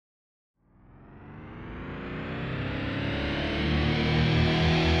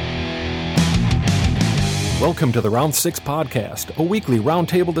Welcome to the Round 6 Podcast, a weekly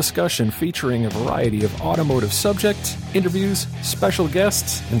roundtable discussion featuring a variety of automotive subjects, interviews, special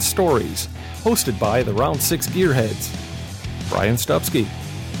guests, and stories, hosted by the Round 6 Gearheads, Brian Stupski,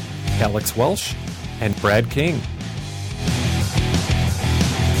 Alex Welsh, and Brad King.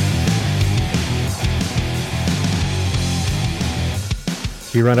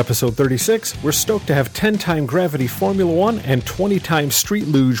 Here on episode 36, we're stoked to have 10-time Gravity Formula 1 and 20-time Street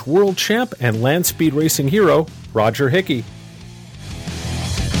Luge world champ and land speed racing hero, Roger Hickey.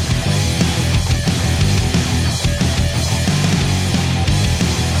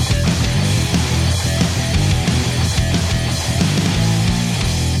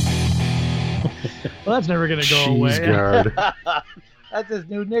 Well, that's never going to go away. Cheese guard. That's his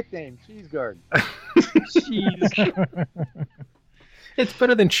new nickname, Cheese Guard. Cheese. It's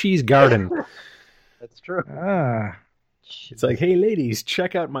better than Cheese Garden. That's true. It's like, hey, ladies,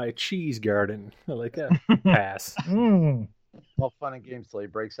 check out my cheese garden. I like that. Pass. All fun and games till he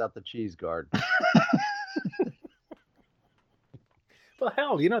breaks out the Cheese Guard. Well,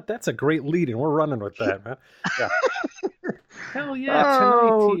 hell, you know, that's a great lead, and we're running with that, man. Yeah. Hell yeah,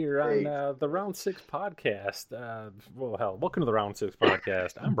 tonight here on the Round 6 Podcast. Well, hell, welcome to the Round 6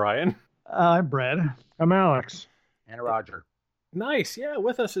 Podcast. I'm Brian. I'm Brad. I'm Alex. And Roger. Nice. Yeah,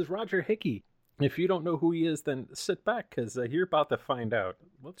 with us is Roger Hickey. If you don't know who he is, then sit back, because you're about to find out.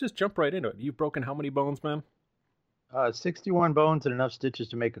 We'll just jump right into it. You've broken how many bones, man? 61 bones and enough stitches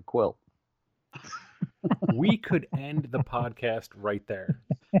to make a quilt. We could end the podcast right there.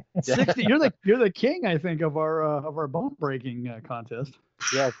 60. You're the king, I think, of our bone breaking contest.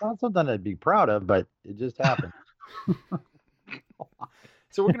 Yeah, it's not something I'd be proud of, but it just happened.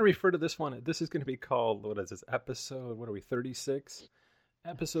 So we're going to refer to this one. This is going to be called, what is this, episode, what are we, 36?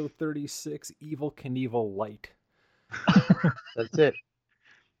 Episode 36, Evel Knievel Lite. That's it.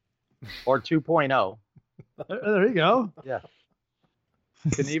 Or 2.0. There you go. Yeah.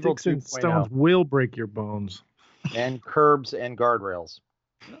 Knievel Sticks 2.0 and stones will break your bones. And curbs and guardrails.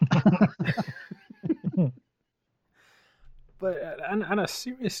 But on a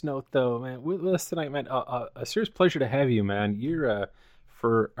serious note, though, man, with us tonight, man, a serious pleasure to have you, man. You're,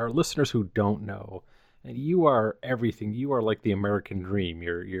 for our listeners who don't know, and you are everything. You are like the American dream.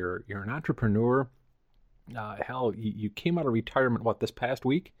 You're an entrepreneur. Hell, you came out of retirement, this past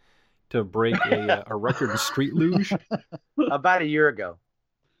week to break a record in Street Luge? About a year ago.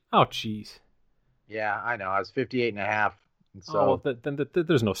 Oh, jeez. Yeah, I know. I was 58 and a half. And so, then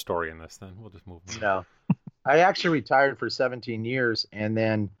there's no story in this, then. We'll just move on. No. I actually retired for 17 years, and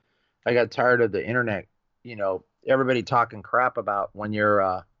then I got tired of the internet, everybody talking crap about when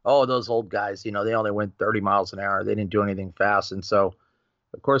you're, those old guys, they only went 30 miles an hour. They didn't do anything fast. And so,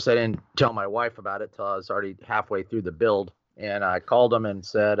 of course, I didn't tell my wife about it till I was already halfway through the build. And I called them and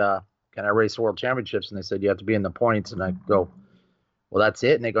said, can I race world championships? And they said, you have to be in the points. And I go, well, that's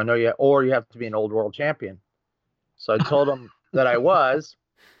it. And they go, no, or you have to be an old world champion. So I told them that I was.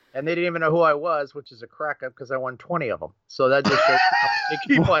 And they didn't even know who I was, which is a crack up because I won 20 of them. So that just shows they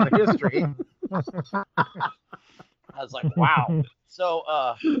keep on the history. I was like, wow. So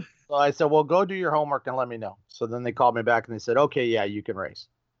I said, well, go do your homework and let me know. So then they called me back and they said, okay, yeah, you can race.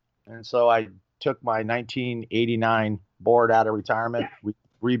 And so I took my 1989 board out of retirement. We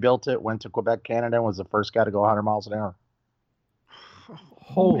rebuilt it, went to Quebec, Canada, and was the first guy to go 100 miles an hour.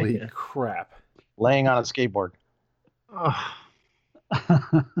 Holy crap. Laying on a skateboard.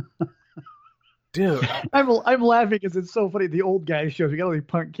 Dude, I'm laughing because it's so funny. The old guy shows. We got all these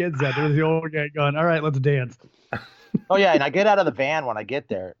punk kids out there. The old guy going, all right, let's dance. Oh, yeah, and I get out of the van when I get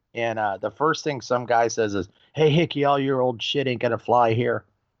there, and the first thing some guy says is, hey, Hickey, all your old shit ain't going to fly here.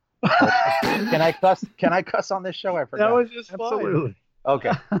 Can I cuss on this show? I forgot. That was just Absolutely.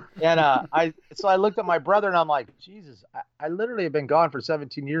 Okay. And I looked at my brother, and I'm like, Jesus, I literally have been gone for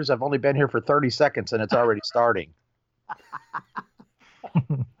 17 years. I've only been here for 30 seconds, and it's already starting.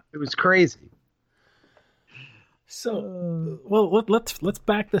 It was crazy. So, well, let's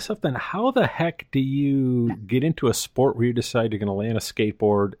back this up then. How the heck do you get into a sport where you decide you're going to land a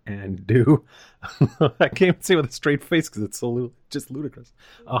skateboard and do, I can't say with a straight face because it's so just ludicrous,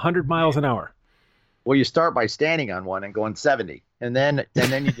 100 miles an hour? Well, you start by standing on one and going 70, and then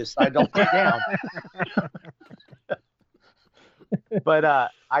you decide to lay down.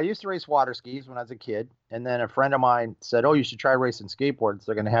 But I used to race water skis when I was a kid, and then a friend of mine said, oh, you should try racing skateboards.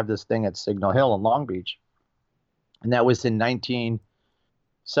 They're going to have this thing at Signal Hill in Long Beach. And that was in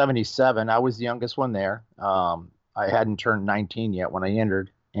 1977. I was the youngest one there. I hadn't turned 19 yet when I entered.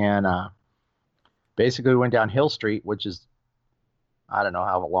 And basically we went down Hill Street, which is, I don't know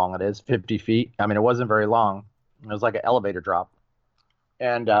how long it is, 50 feet. I mean, it wasn't very long. It was like an elevator drop.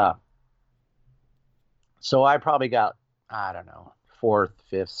 And So I probably got, I don't know, fourth,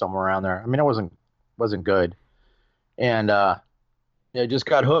 fifth, somewhere around there. I mean, it wasn't good. And I just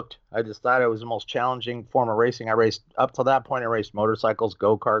got hooked. I just thought it was the most challenging form of racing. I raced up to that point. I raced motorcycles,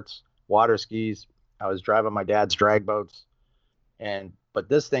 go-karts, water skis. I was driving my dad's drag boats. But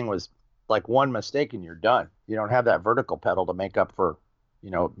this thing was like one mistake and you're done. You don't have that vertical pedal to make up for,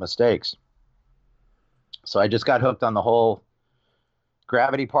 mistakes. So I just got hooked on the whole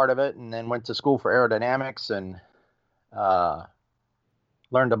gravity part of it, and then went to school for aerodynamics and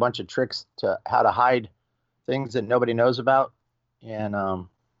learned a bunch of tricks to how to hide things that nobody knows about. And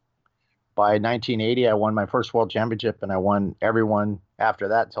by 1980, I won my first world championship, and I won every one after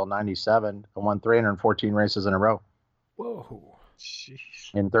that till 97. I won 314 races in a row. Whoa. Jeez.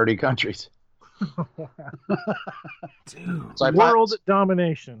 In 30 countries. Dude. So World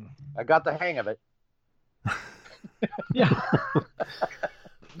domination. I got the hang of it. Yeah.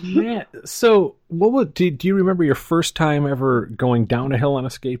 Man, so do you remember your first time ever going down a hill on a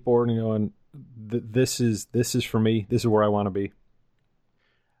skateboard and going, this is for me, this is where I want to be?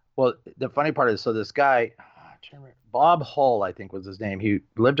 Well, the funny part is, so this guy, Bob Hull, I think was his name. He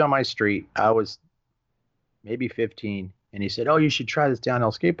lived on my street. I was maybe 15, and he said, "Oh, you should try this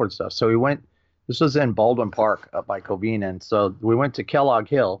downhill skateboard stuff." So we went. This was in Baldwin Park up by Covina, and so we went to Kellogg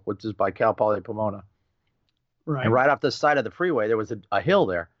Hill, which is by Cal Poly Pomona. Right. And right off the side of the freeway, there was a hill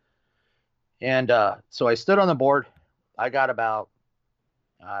there. And so I stood on the board. I got about,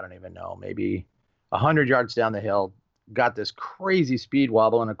 I don't even know, maybe 100 yards down the hill. Got this crazy speed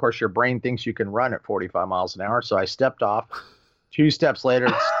wobble. And, of course, your brain thinks you can run at 45 miles an hour. So I stepped off. 2 steps later,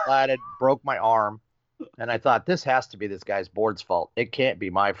 it splatted, broke my arm. And I thought, this has to be this guy's board's fault. It can't be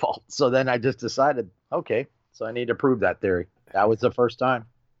my fault. So then I just decided, okay, so I need to prove that theory. That was the first time.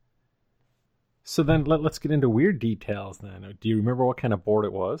 So then let's get into weird details then. Do you remember what kind of board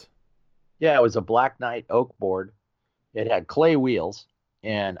it was? Yeah, it was a Black Knight oak board. It had clay wheels,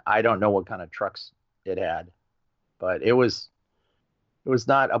 and I don't know what kind of trucks it had, but it was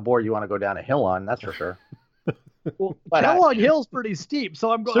not a board you want to go down a hill on, that's for sure. Well, But Kellogg Hill's pretty steep,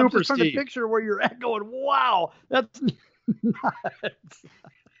 so I'm Super just trying steep. to picture where you're at going, wow, that's nuts.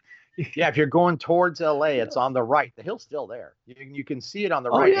 Yeah, if you're going towards LA, it's on the right. The hill's still there. You can see it on the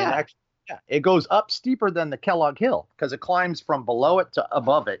Oh, right. yeah. And actually, yeah, it goes up steeper than the Kellogg Hill because it climbs from below it to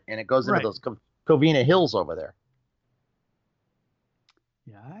above it, and it goes into Right. those Covina hills over there.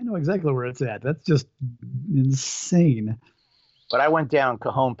 Yeah, I know exactly where it's at. That's just insane. But I went down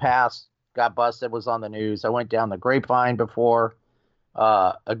Cajon Pass, got busted, was on the news. I went down the Grapevine before.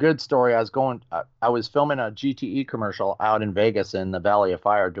 A good story. I was filming a GTE commercial out in Vegas in the Valley of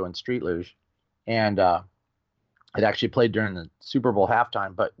Fire doing Street Luge, and it actually played during the Super Bowl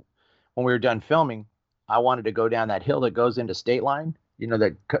halftime. But when we were done filming, I wanted to go down that hill that goes into State Line. You know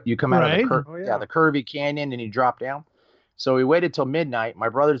that you come out Right. of Oh, yeah. the curvy canyon and you drop down. So we waited till midnight. My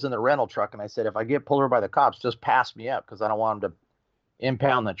brother's in the rental truck, and I said, if I get pulled over by the cops, just pass me up because I don't want them to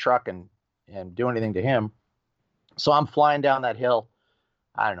impound the truck and do anything to him. So I'm flying down that hill,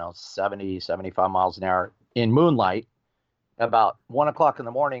 I don't know, 70, 75 miles an hour in moonlight about 1 o'clock in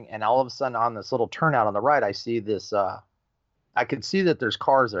the morning. And all of a sudden on this little turnout on the right, I see this, I could see that there's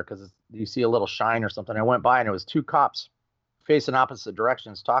cars there because you see a little shine or something. I went by and it was 2 cops facing opposite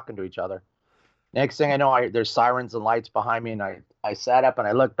directions talking to each other. Next thing I know, there's sirens and lights behind me. And I sat up and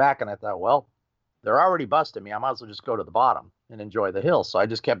I looked back and I thought, well, they're already busting me. I might as well just go to the bottom and enjoy the hill. So I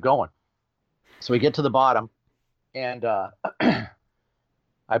just kept going. So we get to the bottom and,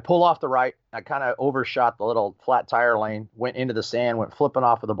 I pull off the right. I kind of overshot the little flat tire lane, went into the sand, went flipping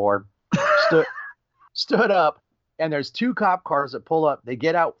off of the board, stood up, and there's 2 cop cars that pull up. They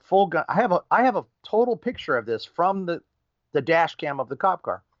get out full gun. I have a total picture of this from the dash cam of the cop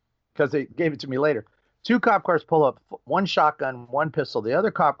car because they gave it to me later. 2 cop cars pull up, 1 shotgun, 1 pistol. The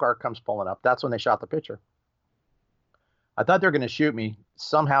other cop car comes pulling up. That's when they shot the picture. I thought they were going to shoot me.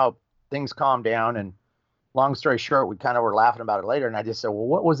 Somehow things calmed down, and long story short, we kind of were laughing about it later, and I just said, well,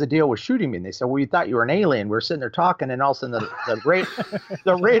 what was the deal with shooting me? And they said, well, you thought you were an alien. We were sitting there talking, and all of a sudden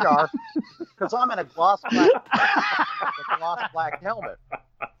the radar, because I'm in a gloss black helmet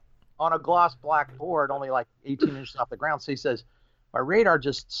on a gloss black board, only like 18 inches off the ground. So he says, my radar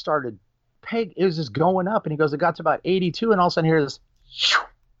just started, it was just going up, and he goes, it got to about 82, and all of a sudden here's this,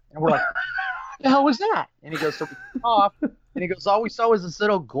 and we're like, what the hell was that? And he goes, so we took off. And he goes, all we saw was this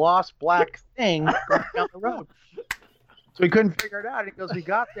little gloss black thing going down the road. So he couldn't figure it out. He goes, we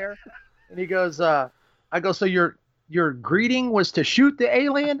got there. And he goes, I go, so your greeting was to shoot the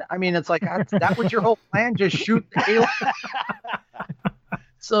alien? I mean, it's like, that was your whole plan? Just shoot the alien?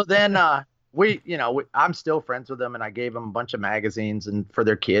 So then I'm still friends with them, and I gave them a bunch of magazines and for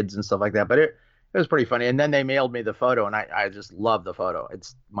their kids and stuff like that. But It was pretty funny. And then they mailed me the photo, and I just love the photo.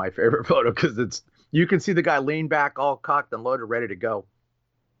 It's my favorite photo because you can see the guy lean back, all cocked and loaded, ready to go.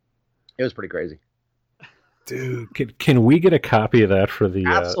 It was pretty crazy. Dude, can we get a copy of that for the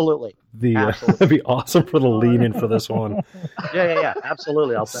absolutely? Absolutely. That'd be awesome for the lean in for this one. Yeah.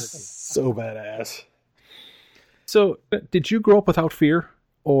 Absolutely, I'll send it to you. So badass. So, did you grow up without fear,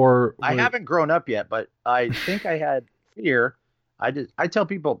 or I haven't grown up yet, but I think I had fear. I tell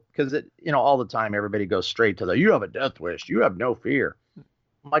people because all the time everybody goes straight to you have a death wish, you have no fear.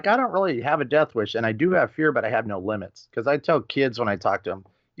 I'm like, I don't really have a death wish, and I do have fear, but I have no limits. Because I tell kids when I talk to them,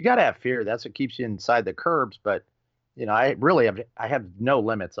 you got to have fear. That's what keeps you inside the curbs. But I have no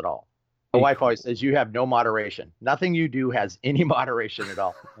limits at all. My wife always says you have no moderation. Nothing you do has any moderation at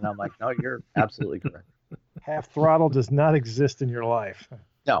all. And I'm like, no, you're absolutely correct. Half throttle does not exist in your life.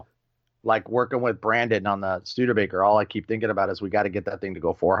 No. Like working with Brandon on the Studebaker, all I keep thinking about is we got to get that thing to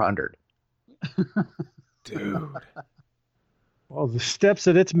go 400. Dude. Well, the steps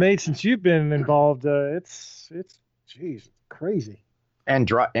that it's made since you've been involved, it's crazy. And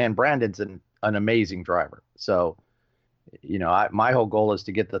Brandon's an amazing driver. So, my whole goal is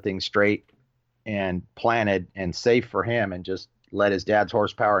to get the thing straight and planted and safe for him, and just let his dad's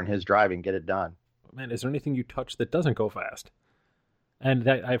horsepower and his driving get it done. Man, is there anything you touch that doesn't go fast? And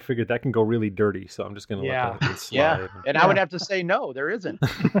that I figured that can go really dirty, so I'm just going to let that slide. Yeah, and I would have to say no, there isn't.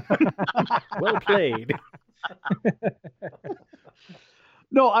 Well played.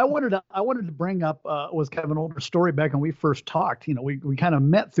 No, I wanted to bring up was kind of an older story back when we first talked. We kind of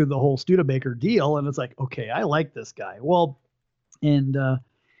met through the whole Studebaker deal, and it's like, okay, I like this guy. Well, and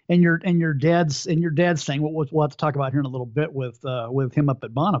your dad's thing, we'll have to talk about here in a little bit with him up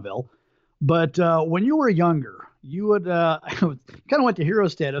at Bonneville. But when you were younger, you would kind of went to hero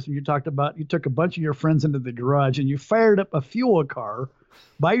status when you talked about you took a bunch of your friends into the garage and you fired up a fuel car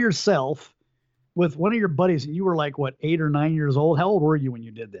by yourself with one of your buddies, and you were like, what, 8 or 9 years old? How old were you when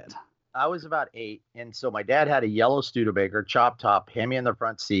you did that? I was about 8, and so my dad had a yellow Studebaker, chop top, Hemi in the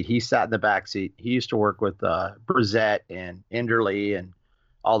front seat. He sat in the back seat. He used to work with Brissett and Enderley and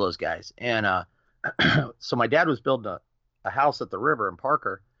all those guys. And so my dad was building a house at the river in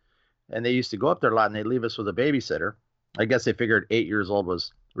Parker, and they used to go up there a lot, and they'd leave us with a babysitter. I guess they figured 8 years old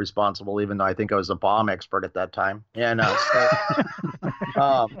was responsible, even though I think I was a bomb expert at that time. And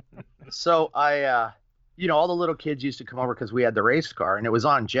so I, all the little kids used to come over because we had the race car, and it was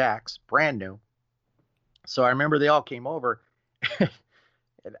on jacks, brand new. So I remember they all came over,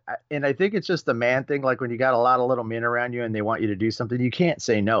 and I think it's just the man thing. Like when you got a lot of little men around you and they want you to do something, you can't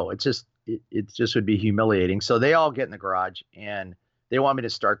say no. It just would be humiliating. So they all get in the garage and they want me to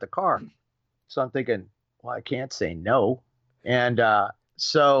start the car. So I'm thinking, well, I can't say no. And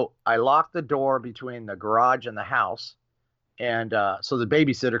so I locked the door between the garage and the house. And so the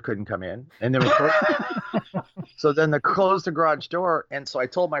babysitter couldn't come in. And then so then they closed the garage door. And so I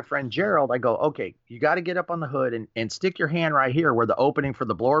told my friend Gerald, I go, okay, you got to get up on the hood and stick your hand right here where the opening for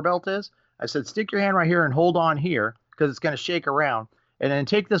the blower belt is. I said, stick your hand right here and hold on here because it's going to shake around. And then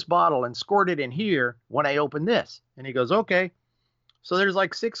take this bottle and squirt it in here when I open this. And he goes, okay. So there's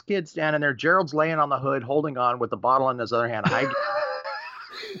like 6 kids standing there. Gerald's laying on the hood, holding on with the bottle in his other hand.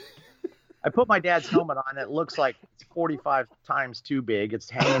 I put my dad's helmet on. It looks like it's 45 times too big. It's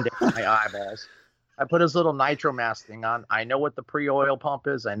hanging down my eyeballs. I put his little nitro mask thing on. I know what the pre-oil pump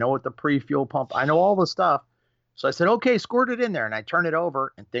is. I know what the pre-fuel pump. I know all the stuff. So I said, okay, squirt it in there. And I turn it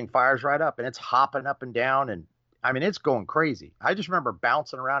over and thing fires right up. And it's hopping up and down. And I mean, it's going crazy. I just remember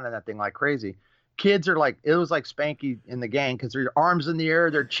bouncing around in that thing like crazy. Kids are like, it was like Spanky in the gang because their arms in the air.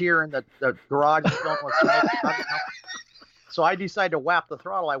 They're cheering. The garage is filling with smoke. So I decide to whap the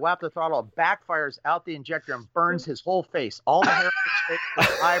throttle. I whap the throttle, it backfires out the injector and burns his whole face. All the hair on his face,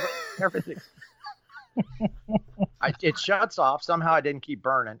 his eyebrows, everything. It shuts off. Somehow I didn't keep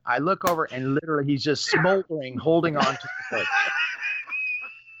burning. I look over and literally he's just smoldering, holding on to the hood.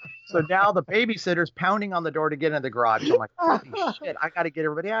 So now the babysitter's pounding on the door to get into the garage. I'm like, holy shit, I got to get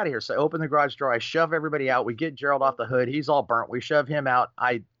everybody out of here. So I open the garage door. I shove everybody out. We get Gerald off the hood. He's all burnt. We shove him out.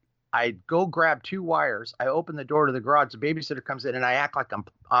 I go grab 2 wires. I open the door to the garage. The babysitter comes in, and I act like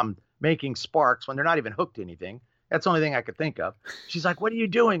I'm making sparks when they're not even hooked to anything. That's the only thing I could think of. She's like, what are you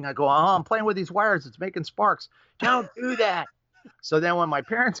doing? I go, I'm playing with these wires. It's making sparks. Don't do that. So then when my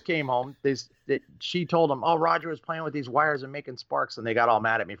parents came home, she told them, oh, Roger was playing with these wires and making sparks, and they got all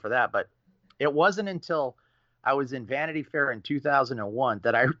mad at me for that. But it wasn't until I was in Vanity Fair in 2001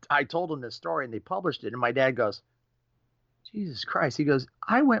 that I told them this story, and they published it. And my dad goes, Jesus Christ. He goes,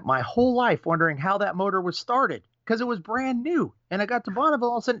 I went my whole life wondering how that motor was started because it was brand new. And I got to Bonneville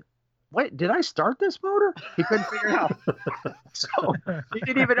all of a sudden, wait, did I start this motor? He couldn't figure it out. So he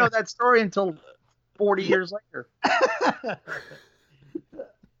didn't even know that story until 40 years later.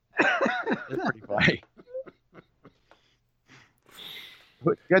 It's pretty funny.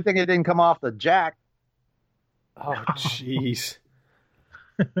 Good thing it didn't come off the jack. Oh, jeez.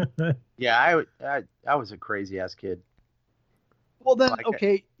 Yeah, I was a crazy ass kid. Well, then,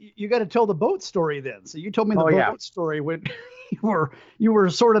 okay, you got to tell the boat story then. So you told me the boat story when you were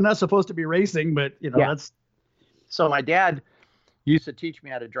sort of not supposed to be racing, but that's. So my dad used to teach me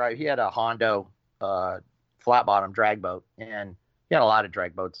how to drive. He had a Hondo flat bottom drag boat, and he had a lot of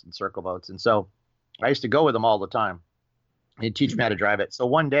drag boats and circle boats, and so I used to go with him all the time. He'd teach me how to drive it. So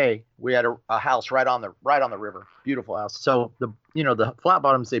one day we had a house right on the river, beautiful house. So the flat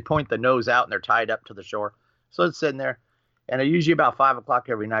bottoms, they point the nose out and they're tied up to the shore. So it's sitting there, and usually about 5 o'clock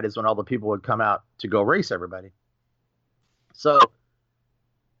every night is when all the people would come out to go race everybody. So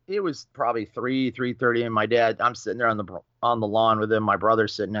it was probably 3:30, and my dad, I'm sitting there on the lawn with him. My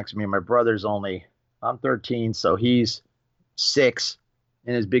brother's sitting next to me. My brother's I'm 13, so he's 6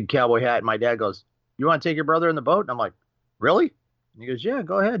 in his big cowboy hat. And my dad goes, "You want to take your brother in the boat?" And I'm like, "Really?" And he goes, "Yeah,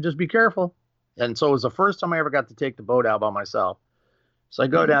 go ahead. Just be careful." And so it was the first time I ever got to take the boat out by myself. So I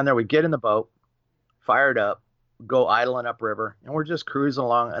go down there, we get in the boat, fire it up, go idling upriver, and we're just cruising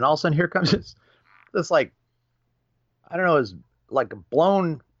along. And all of a sudden here comes this like, I don't know, it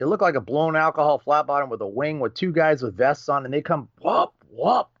looked like a blown alcohol flat bottom with a wing with 2 guys with vests on, and they come whoop,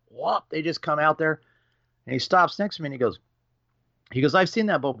 whoop, whoop. They just come out there, and he stops next to me and he goes, "I've seen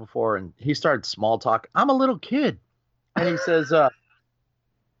that boat before." And he started small talk. I'm a little kid. And he says,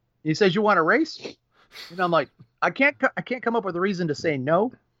 "You want to race?" And I'm like, I can't come up with a reason to say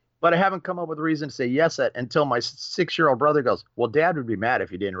no, but I haven't come up with a reason to say yes until my 6-year-old brother goes, "Well, Dad would be mad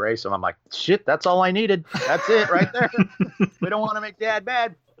if you didn't race." And I'm like, shit, that's all I needed. That's it right there. We don't want to make Dad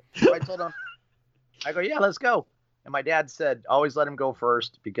mad. So I told him, I go, "Yeah, let's go." And my dad said, always let him go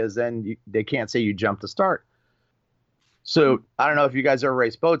first, because then they can't say you jumped the start. So I don't know if you guys ever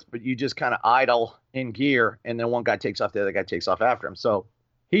race boats, but you just kind of idle in gear, and then one guy takes off, the other guy takes off after him. So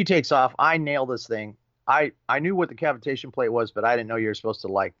he takes off. I nail this thing. I knew what the cavitation plate was, but I didn't know you were supposed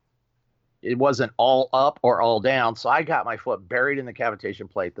to it wasn't all up or all down. So I got my foot buried in the cavitation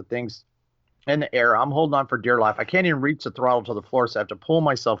plate. The thing's in the air. I'm holding on for dear life. I can't even reach the throttle to the floor, so I have to pull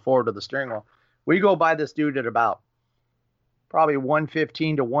myself forward to the steering wheel. We go by this dude at about probably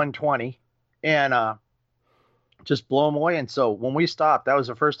 115 to 120, and just blow him away. And so when we stopped, that was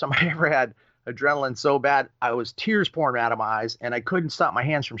the first time I ever had adrenaline so bad. I was tears pouring out of my eyes, and I couldn't stop my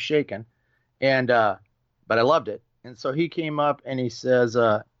hands from shaking. And but I loved it. And so he came up and he says,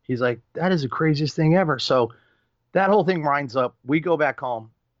 he's like, "That is the craziest thing ever." So that whole thing winds up. We go back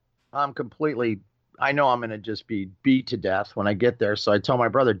home. I know I'm going to just be beat to death when I get there. So I tell my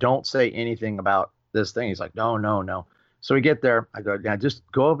brother, "Don't say anything about this thing." He's like, no. So we get there. I go, "Yeah, just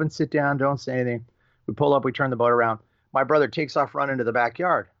go up and sit down. Don't say anything." We pull up, we turn the boat around. My brother takes off running to the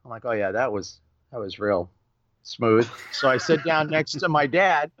backyard. I'm like, "Oh yeah, that was real smooth." So I sit down next to my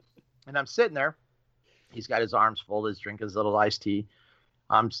dad, and I'm sitting there. He's got his arms folded, he's drinking his little iced tea.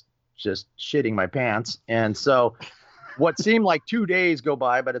 I'm just shitting my pants. And so what seemed like 2 days go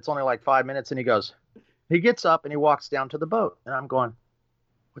by, but it's only like 5 minutes. And he gets up and he walks down to the boat. And I'm going,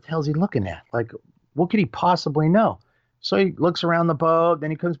 what the hell is he looking at? Like, what could he possibly know? So he looks around the boat, then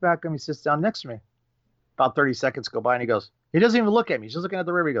he comes back and he sits down next to me. About 30 seconds go by and he doesn't even look at me. He's just looking at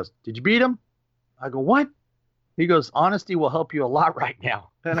the river. He goes, "Did you beat him?" I go, "What?" He goes, "Honesty will help you a lot right now."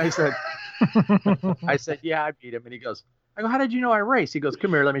 And I said, "Yeah, I beat him." And he goes, I go, "How did you know I raced?" He goes,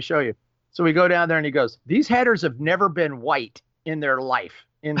 "Come here, let me show you." So we go down there and he goes, "These headers have never been white in their life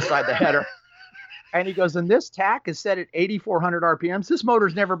inside the header." And he goes, "And this tack is set at 8,400 RPMs. This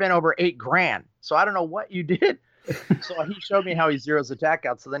motor's never been over $8,000. So I don't know what you did." So he showed me how he zeroes the tack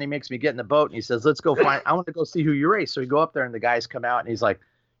out. So then he makes me get in the boat and he says, "Let's go I want to go see who you race." So we go up there and the guys come out and he's like,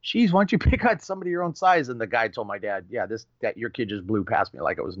 "Geez, why don't you pick out somebody your own size?" And the guy told my dad, "Yeah, that your kid just blew past me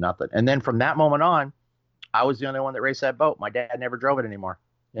like it was nothing." And then from that moment on, I was the only one that raced that boat. My dad never drove it anymore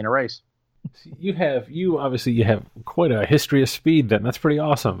in a race. You obviously have quite a history of speed then. That's pretty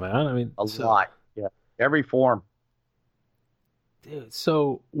awesome, man. I mean, a lot. Yeah. Every form. Dude,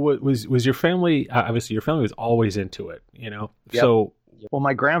 so what was your family, obviously your family was always into it, you know? Yep. So, well,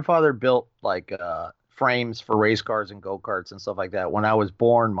 my grandfather built frames for race cars and go-karts and stuff like that. When I was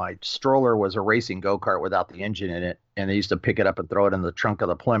born, my stroller was a racing go-kart without the engine in it. And they used to pick it up and throw it in the trunk of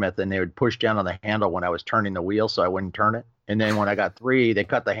the Plymouth, and they would push down on the handle when I was turning the wheel so I wouldn't turn it. And then when I got 3, they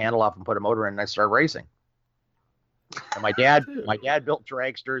cut the handle off and put a motor in, and I started racing. And my dad built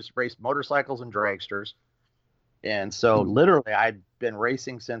dragsters, raced motorcycles and dragsters. And so literally I'd been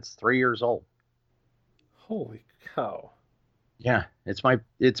racing since 3 years old. Holy cow. Yeah, it's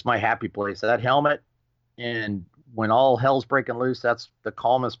my happy place. That helmet And when all hell's breaking loose, that's the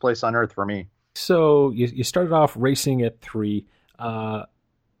calmest place on earth for me. So you started off racing at 3.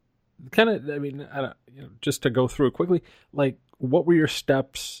 Kind of, I mean, just to go through it quickly, like, what were your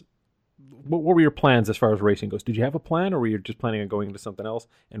steps? What were your plans as far as racing goes? Did you have a plan, or were you just planning on going into something else,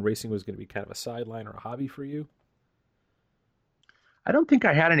 and racing was going to be kind of a sideline or a hobby for you? I don't think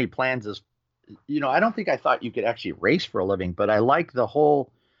I had any plans I don't think I thought you could actually race for a living, but I like the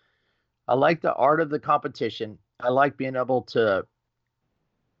art of the competition. I like being able to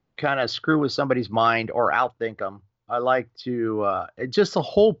kind of screw with somebody's mind or outthink them. I like to, just the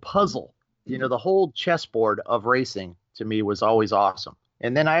whole puzzle, the whole chessboard of racing to me was always awesome.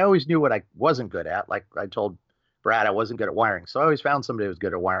 And then I always knew what I wasn't good at. Like I told Brad, I wasn't good at wiring. So I always found somebody who was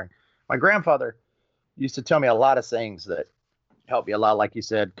good at wiring. My grandfather used to tell me a lot of things that helped me a lot. Like you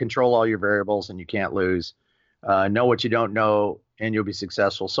said, control all your variables and you can't lose. Know what you don't know and you'll be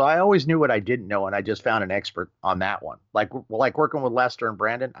successful. So I always knew what I didn't know, and I just found an expert on that one. Like working with Lester and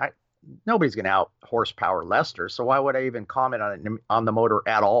Brandon, nobody's going to out horsepower Lester. So why would I even comment on the motor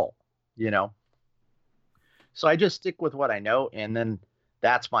at all? So I just stick with what I know, and then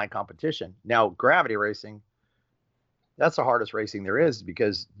that's my competition. Now, gravity racing, that's the hardest racing there is,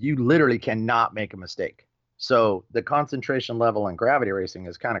 because you literally cannot make a mistake. So the concentration level in gravity racing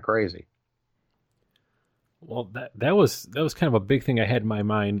is kind of crazy. Well, that was kind of a big thing I had in my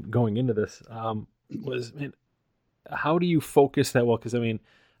mind going into this. How do you focus that well? Because I mean,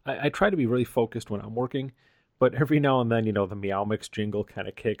 I try to be really focused when I'm working, but every now and then, the Meow Mix jingle kind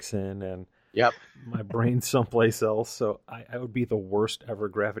of kicks in, and yep, my brain's someplace else. So I would be the worst ever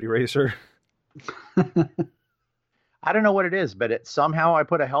gravity racer. I don't know what it is, but somehow I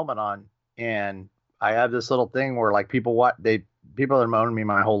put a helmet on, and I have this little thing where, like, people that have known me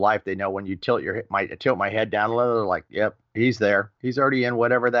my whole life, they know when you tilt my head down a little, they're like, yep, he's there. He's already in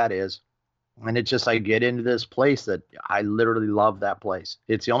whatever that is. And it's just, I get into this place that I literally love that place.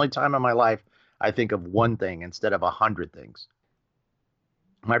 It's the only time in my life I think of one thing instead of 100 things.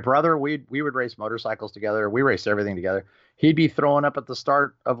 My brother, we would race motorcycles together. We raced everything together. He'd be throwing up at the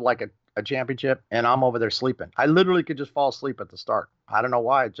start of like a championship, and I'm over there sleeping. I literally could just fall asleep at the start. I don't know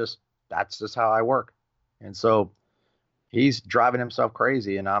why. That's just how I work. And so he's driving himself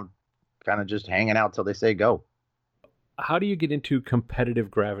crazy, and I'm kind of just hanging out till they say go. How do you get into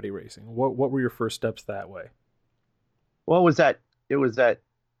competitive gravity racing? What were your first steps that way? Well, it was that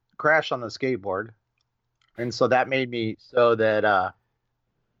crash on the skateboard. And so that made me so that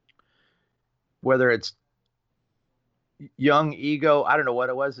whether it's young ego, I don't know what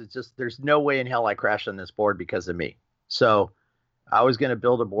it was. It's just, there's no way in hell I crashed on this board because of me. So I was going to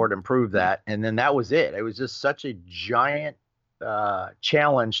build a board and prove that. And then that was it. It was just such a giant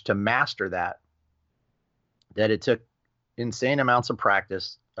challenge to master that it took insane amounts of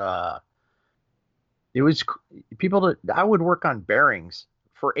practice. It was I would work on bearings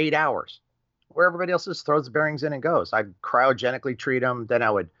for 8 hours where everybody else just throws the bearings in and goes. I'd cryogenically treat them. Then I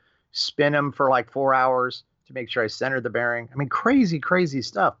would spin them for like 4 hours to make sure I centered the bearing. I mean, crazy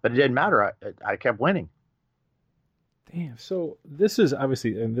stuff, but it didn't matter. I kept winning. Damn. So this is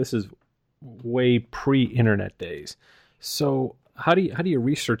obviously, and this is way pre-internet days. So how do you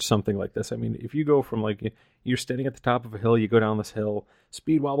research something like this? I mean, if you go from like, you're standing at the top of a hill, you go down this hill,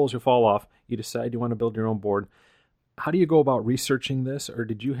 speed wobbles, you fall off, you decide you want to build your own board. How do you go about researching this? Or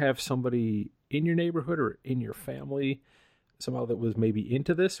did you have somebody in your neighborhood or in your family somehow that was maybe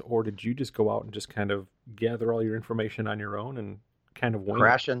into this? Or did you just go out and just kind of gather all your information on your own and kind of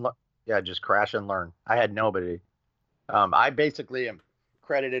just crash and learn. I had nobody. I basically am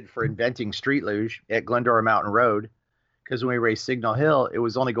credited for inventing Street Luge at Glendora Mountain Road, because when we raced Signal Hill, it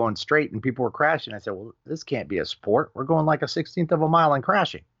was only going straight and people were crashing. I said, well, this can't be a sport. We're going like a 16th of a mile and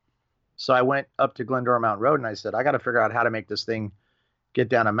crashing. So I went up to Glendora Mountain Road and I said, I got to figure out how to make this thing get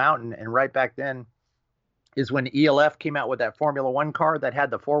down a mountain. And right back then is when ELF came out with that Formula One car that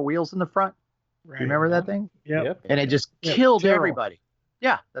had the 4 wheels in the front. Right. You remember that thing? Yep. And it just killed everybody.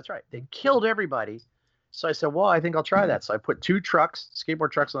 Yeah, that's right. They killed everybody. So I said, well, I think I'll try that. So I put 2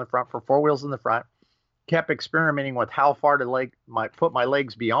 skateboard trucks on the front for 4 wheels in the front, kept experimenting with how far to put my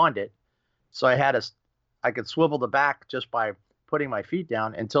legs beyond it. So I could swivel the back just by putting my feet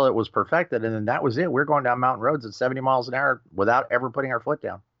down until it was perfected. And then that was it. We're going down mountain roads at 70 miles an hour without ever putting our foot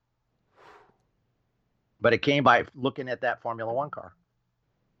down. But it came by looking at that Formula One car.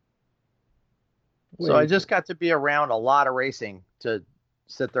 So I just got to be around a lot of racing to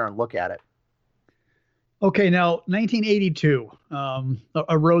sit there and look at it. Okay, now 1982,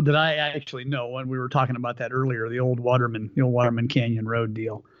 a road that I actually know, when we were talking about that earlier, the old Waterman Canyon Road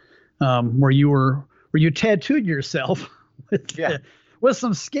deal, where you tattooed yourself with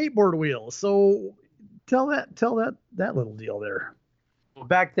some skateboard wheels. So Tell that little deal there. Well,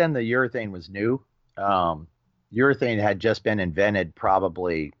 back then the urethane was new. Urethane had just been invented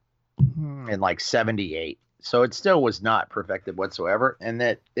probably in like 78. So it still was not perfected whatsoever. And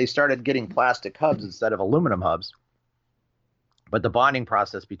that they started getting plastic hubs instead of aluminum hubs. But the bonding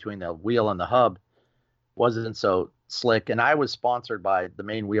process between the wheel and the hub wasn't so slick. And I was sponsored by the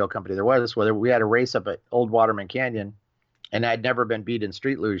main wheel company there was, where we had a race up at Old Waterman Canyon, and I'd never been beat in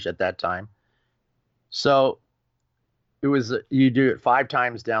Street Luge at that time. So it was, you do it 5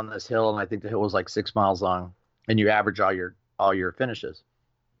 times down this hill, and I think the hill was like 6 miles long, and you average all your finishes.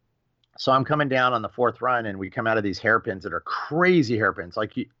 So I'm coming down on the 4th run, and we come out of these hairpins that are crazy hairpins.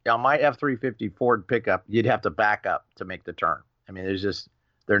 Like on my F-350 Ford pickup, you'd have to back up to make the turn. I mean,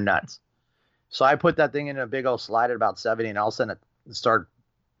 they're nuts. So I put that thing in a big old slide at about 70, and all of a sudden it started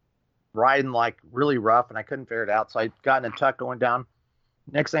riding like really rough, and I couldn't figure it out. So I got in a tuck going down.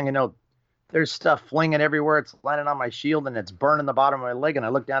 Next thing you know, there's stuff flinging everywhere. It's landing on my shield, and it's burning the bottom of my leg. And I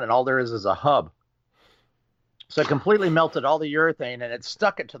look down, and all there is a hub. So it completely melted all the urethane, and it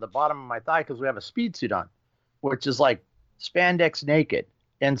stuck it to the bottom of my thigh because we have a speed suit on, which is like spandex naked.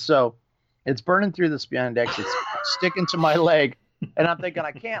 And so it's burning through the spandex. It's sticking to my leg. And I'm thinking,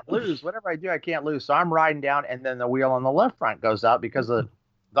 I can't lose. Whatever I do, I can't lose. So I'm riding down, and then the wheel on the left front goes out because of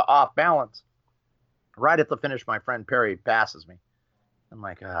the off balance. Right at the finish, my friend Perry passes me. I'm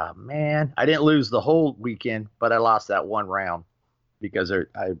like, oh, man. I didn't lose the whole weekend, but I lost that one round because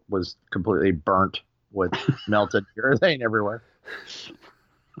I was completely burnt with melted urethane everywhere.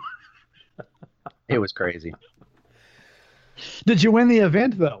 It was crazy. Did you win the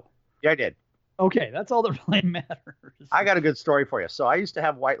event, though? Yeah, I did. Okay, that's all that really matters. I got a good story for you. So I used to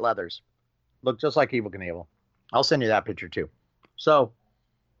have white leathers. Look just like Evel Knievel. I'll send you that picture, too. So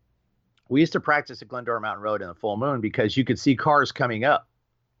we used to practice at Glendora Mountain Road in the full moon because you could see cars coming up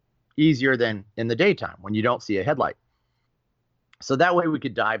easier than in the daytime when you don't see a headlight. So that way we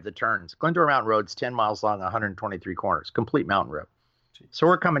could dive the turns. Glendora Mountain Road's 10 miles long, 123 corners, complete mountain road. So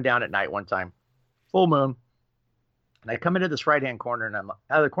we're coming down at night one time, full moon, and I come into this right-hand corner, and I'm out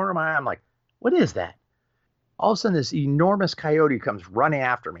of the corner of my eye, I'm like, what is that? All of a sudden, this enormous coyote comes running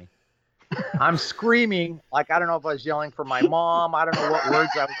after me. I'm screaming, like I don't know if I was yelling for my mom. I don't know what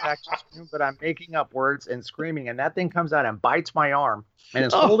words I was actually screaming, but I'm making up words and screaming. And that thing comes out and bites my arm, and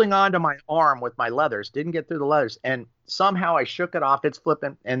it's holding on to my arm with my leathers. Didn't get through the leathers. And somehow I shook it off. It's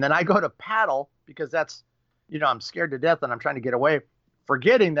flipping. And then I go to paddle because that's, I'm scared to death and I'm trying to get away,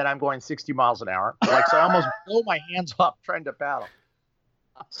 forgetting that I'm going 60 miles an hour. Like, so I almost blow my hands off trying to paddle.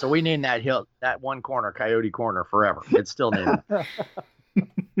 So we named that hill, that one corner, Coyote Corner, forever. It's still named that.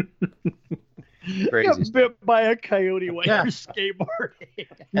 Crazy. Got bit by a coyote while you're skateboarding.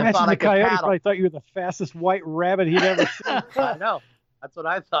 Imagine the coyote probably thought you were the fastest white rabbit he'd ever seen. I know. That's what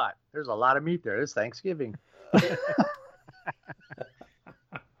I thought. There's a lot of meat there. It's Thanksgiving.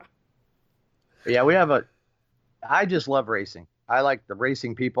 Yeah, I just love racing. I like the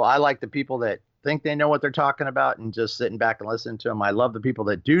racing people. I like the people that think they know what they're talking about and just sitting back and listening to them. I love the people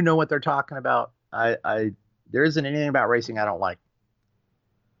that do know what they're talking about. There isn't anything about racing I don't like.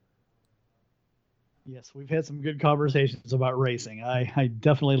 Yes, we've had some good conversations about racing. I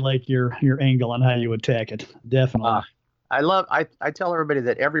definitely like your angle on how you attack it. Definitely. I tell everybody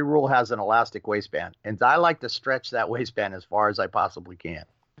that every rule has an elastic waistband, and I like to stretch that waistband as far as I possibly can.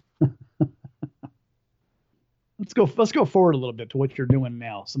 Let's go forward a little bit to what you're doing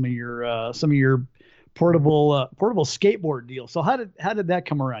now. Some of your portable skateboard deal. So how did that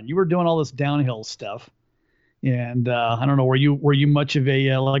come around? You were doing all this downhill stuff. And I don't know, were you much of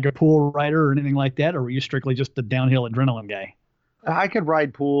a like a pool rider or anything like that, or were you strictly just the downhill adrenaline guy? I could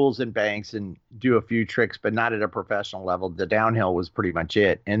ride pools and banks and do a few tricks, but not at a professional level. The downhill was pretty much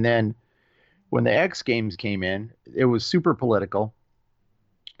it. And then when the X Games came in, it was super political.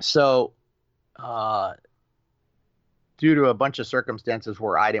 So due to a bunch of circumstances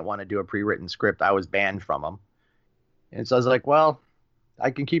where I didn't want to do a pre-written script, I was banned from them. And so I was like, well, I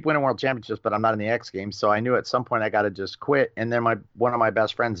can keep winning world championships, but I'm not in the X Games. So I knew at some point I got to just quit. And then one of my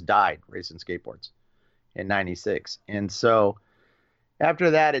best friends died racing skateboards in '96. And so after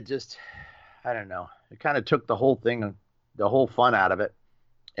that, it just, I don't know, it kind of took the whole thing, the whole fun out of it.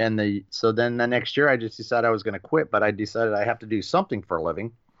 And so then the next year I just decided I was going to quit, but I decided I have to do something for a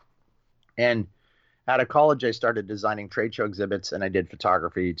living. And out of college, I started designing trade show exhibits, and I did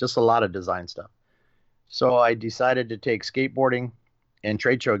photography, just a lot of design stuff. So I decided to take skateboarding and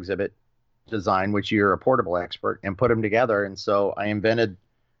trade show exhibit design, which you're a portable expert, and put them together. And so I invented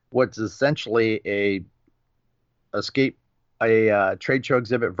what's essentially a trade show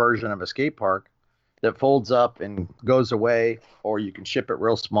exhibit version of a skate park that folds up and goes away, or you can ship it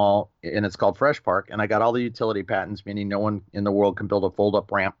real small, and it's called Fresh Park. And I got all the utility patents, meaning no one in the world can build a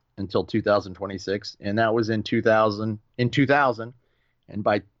fold-up ramp until 2026, and that was in 2000. And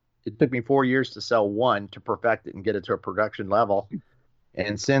it took me 4 years to sell one to perfect it and get it to a production level.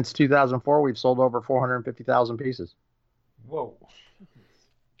 And since 2004, we've sold over 450,000 pieces. Whoa.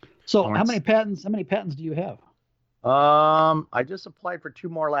 So how many patents do you have? I just applied for 2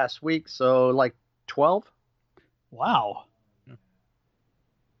 more last week, so like 12. Wow.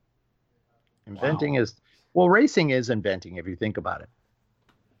 Inventing racing is inventing if you think about it.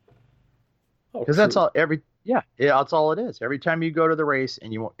 Because True. that's all that's all it is. Every time you go to the race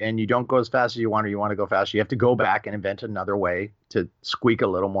and you don't go as fast as you want, or you want to go faster, you have to go back and invent another way to squeak a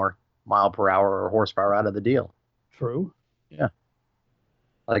little more mile per hour or horsepower out of the deal. True. Yeah.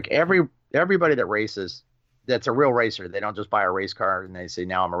 Like everybody that races, that's a real racer. They don't just buy a race car and they say,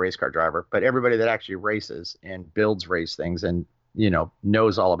 now I'm a race car driver. But everybody that actually races and builds race things and,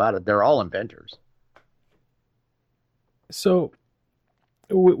 knows all about it, they're all inventors. So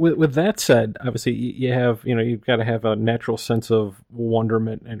with that said, obviously you have, you've got to have a natural sense of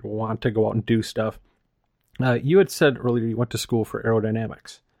wonderment and want to go out and do stuff. You had said earlier you went to school for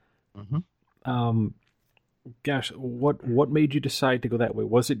aerodynamics. Mm-hmm. Gosh, what made you decide to go that way?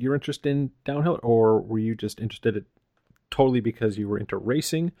 Was it your interest in downhill, or were you just interested in totally because you were into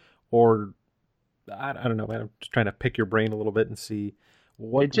racing? Or I don't know, man. I'm just trying to pick your brain a little bit and see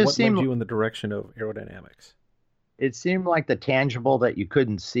what led you in the direction of aerodynamics. It seemed like the tangible that you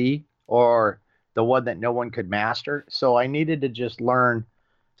couldn't see, or the one that no one could master. So I needed to just learn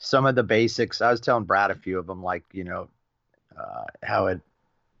some of the basics. I was telling Brad a few of them, like, how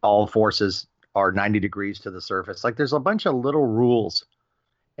all forces are 90 degrees to the surface. Like there's a bunch of little rules.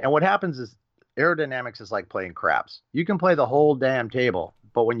 And what happens is aerodynamics is like playing craps. You can play the whole damn table,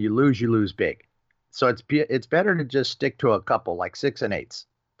 but when you lose big. So it's better to just stick to a couple, like 6 and 8s.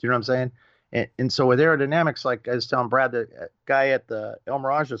 Do you know what I'm saying? And so with aerodynamics, like I was telling Brad, the guy at the El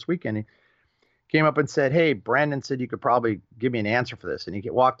Mirage this weekend, he came up and said, hey, Brandon said you could probably give me an answer for this. And he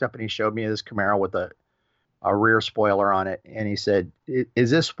walked up and he showed me this Camaro with a rear spoiler on it. And he said, is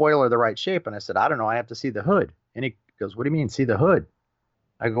this spoiler the right shape? And I said, I don't know. I have to see the hood. And he goes, what do you mean see the hood?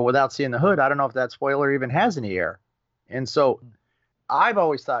 I go, without seeing the hood, I don't know if that spoiler even has any air. And so I've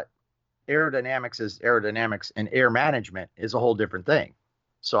always thought aerodynamics is aerodynamics and air management is a whole different thing.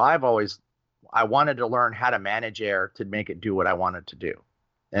 So I wanted to learn how to manage air to make it do what I wanted to do.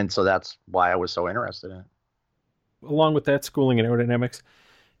 And so that's why I was so interested in it. Along with that schooling in aerodynamics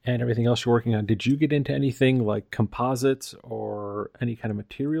and everything else you're working on, did you get into anything like composites or any kind of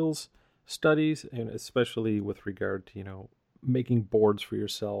materials studies, and especially with regard to, making boards for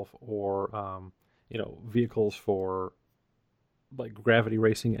yourself or, vehicles for like gravity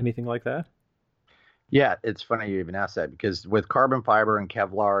racing, anything like that? Yeah, it's funny you even asked that, because with carbon fiber and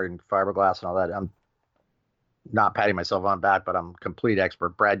Kevlar and fiberglass and all that, I'm not patting myself on the back, but I'm a complete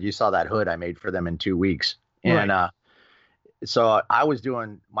expert. Brad, you saw that hood I made for them in 2 weeks. And so I was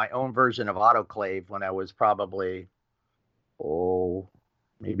doing my own version of autoclave when I was probably,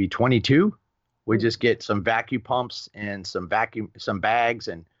 maybe 22. We just get some vacuum pumps and some bags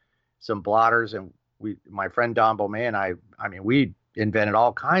and some blotters. And my friend Don Beaumay and I mean, we invented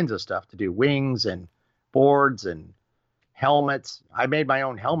all kinds of stuff to do wings and boards and helmets. I made my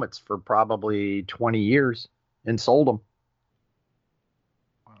own helmets for probably 20 years and sold them.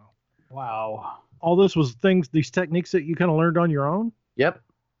 Wow. All this was these techniques that you kind of learned on your own? Yep.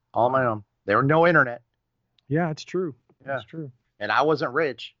 All my own. There were no internet. Yeah, it's true. Yeah. It's true. And I wasn't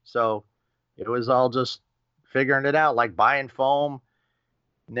rich. So it was all just figuring it out, like buying foam.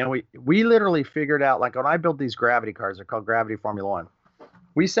 And then we literally figured out, like when I built these gravity cars, they're called Gravity Formula One.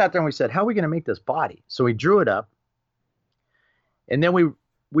 We sat there and we said, how are we going to make this body? So we drew it up. And then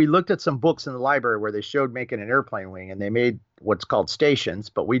we looked at some books in the library where they showed making an airplane wing, and they made what's called stations,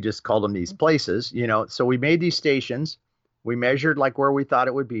 but we just called them these places, So we made these stations. We measured like where we thought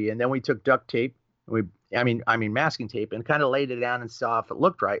it would be. And then we took duct tape, masking tape, and kind of laid it down and saw if it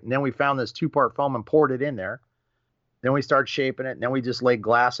looked right. And then we found this 2-part foam and poured it in there. Then we started shaping it, and then we just laid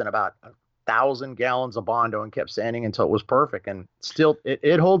glass in about 1,000 gallons of Bondo and kept sanding until it was perfect. And still,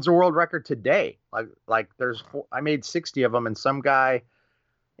 it holds the world record today. Like I made 60 of them, and some guy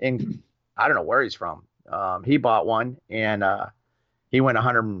I don't know where he's from. He bought one, and he went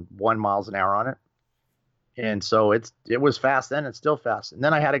 101 miles an hour on it. And so it was fast then. It's still fast. And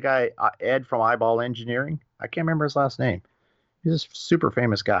then I had a guy, Ed from Eyeball Engineering. I can't remember his last name. He's a super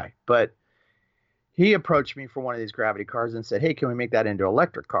famous guy, but he approached me for one of these gravity cars and said, hey, can we make that into an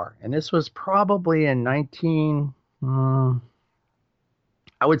electric car? And this was probably in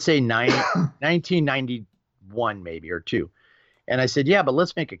I would say 1991 maybe or two. And I said, yeah, but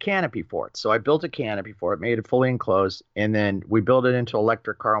let's make a canopy for it. So I built a canopy for it, made it fully enclosed, and then we built it into an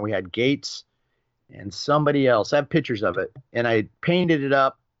electric car, and we had gates and somebody else. I have pictures of it. And I painted it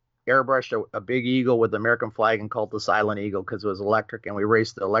up, airbrushed a big eagle with the American flag and called it the Silent Eagle because it was electric. And we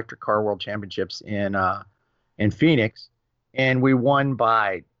raced the Electric Car World Championships in Phoenix. And we won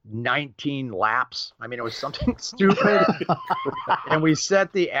by 19 laps. I mean, it was something stupid. And we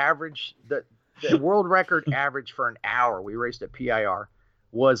set the average, the world record average for an hour. We raced at PIR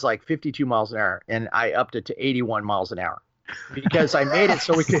was like 52 miles an hour. And I upped it to 81 miles an hour. Because I made it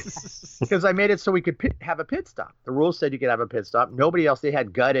so we could have a pit stop. The rules said you could have a pit stop. Nobody else. They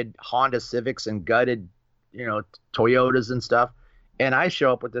had gutted Honda Civics and gutted, Toyotas and stuff. And I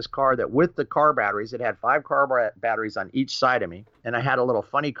show up with this car that with the car batteries, it had 5 car batteries on each side of me. And I had a little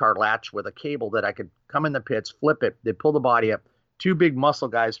funny car latch with a cable that I could come in the pits, flip it. They pull the body up. 2 big muscle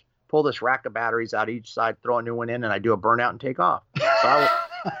guys pull this rack of batteries out each side, throw a new one in, and I do a burnout and take off.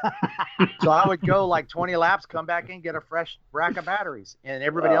 So I would go like 20 laps, come back in, get a fresh rack of batteries. And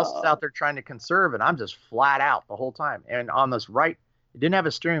everybody else is out there trying to conserve, and I'm just flat out the whole time. And on this right, it didn't have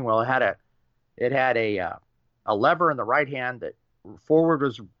a steering wheel. It had a lever in the right hand that forward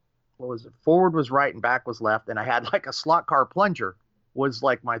was right and back was left. And I had like a slot car plunger was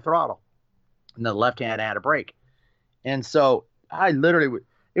like my throttle. And the left hand had a brake. And so I literally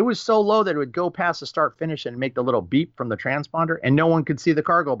it was so low that it would go past the start finish and make the little beep from the transponder, and no one could see the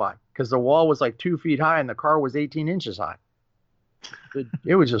car go by because the wall was like 2 feet high and the car was 18 inches high.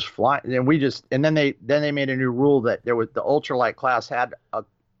 It was just flying. And then they made a new rule that there was the ultralight class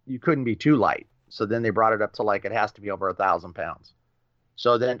you couldn't be too light. So then they brought it up to like it has to be over 1,000 pounds.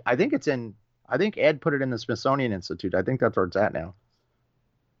 So then I think Ed put it in the Smithsonian Institute. I think that's where it's at now.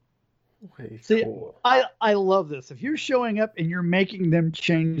 See, I love this. If you're showing up and you're making them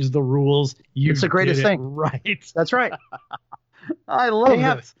change the rules, it's the greatest thing. Right. That's right. I love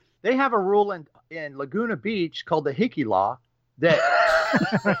this. They have a rule in Laguna Beach called the Hickey Law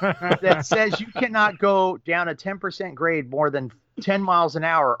that says you cannot go down a 10% grade more than 10 miles an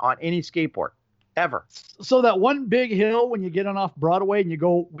hour on any skateboard ever. So that one big hill when you get on off Broadway and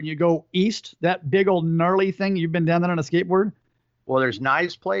when you go east, that big old gnarly thing, you've been down there on a skateboard? Well, there's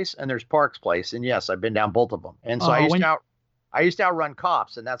Knives Place and there's Parks Place, and yes, I've been down both of them. And so I used to outrun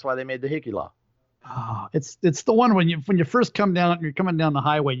cops, and that's why they made the Hickey Law. Oh, it's the one when you first come down, you're coming down the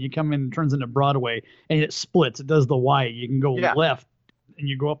highway, you come in, it turns into Broadway, and it splits. It does the Y. You can go left, and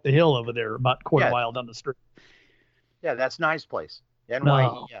you go up the hill over there about quarter mile down the street. Yeah, that's Knives Place.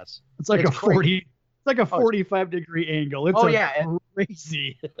 NYES. It's like a 40. It's like a 45-degree angle. It's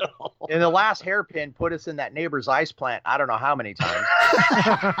crazy. And the last hairpin put us in that neighbor's ice plant. I don't know how many times.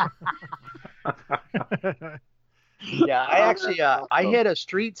 Yeah, I actually I hit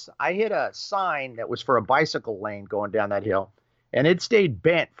a sign that was for a bicycle lane going down that hill, and it stayed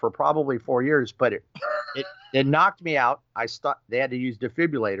bent for probably 4 years, but it knocked me out. They had to use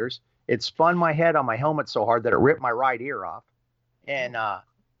defibrillators. It spun my head on my helmet so hard that it ripped my right ear off. And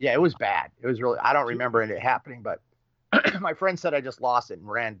yeah, it was bad. It was really, I don't remember it happening, but my friend said I just lost it and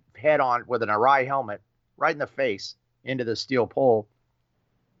ran head on with an Arai helmet right in the face into the steel pole.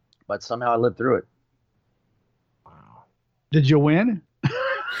 But somehow I lived through it. Wow. Did you win?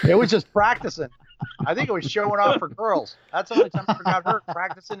 It was just practicing. I think it was showing off for girls. That's the only time I ever got hurt,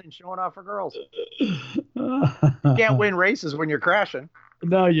 practicing and showing off for girls. You can't win races when you're crashing.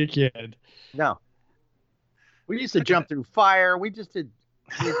 No, you can't. No. We used to jump through fire. We just did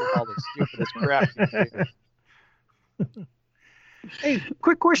all this stupidest crap. Hey,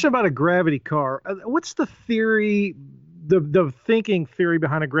 quick question about a gravity car. What's the theory, the thinking theory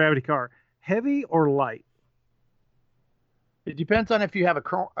behind a gravity car? Heavy or light? It depends on if you have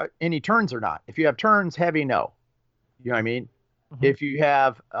any turns or not. If you have turns, heavy, no. You know what I mean? Mm-hmm. If you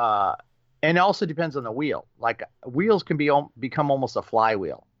have, and it also depends on the wheel. Like wheels can become almost a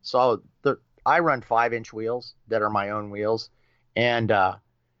flywheel. So I run 5-inch wheels that are my own wheels. And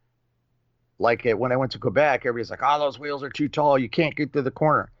when I went to Quebec, everybody's like, oh, those wheels are too tall. You can't get to the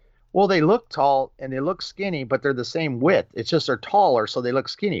corner. Well, they look tall and they look skinny, but they're the same width. It's just they're taller, so they look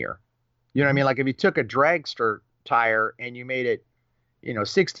skinnier. You know what I mean? Like if you took a dragster tire and you made it,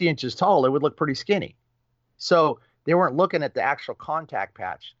 60 inches tall, it would look pretty skinny. So they weren't looking at the actual contact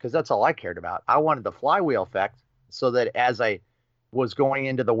patch because that's all I cared about. I wanted the flywheel effect so that as I was going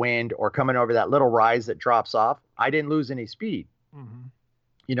into the wind or coming over that little rise that drops off, I didn't lose any speed.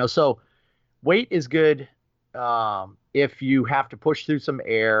 Mm-hmm. So weight is good if you have to push through some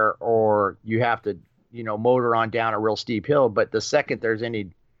air or you have to, motor on down a real steep hill. But the second there's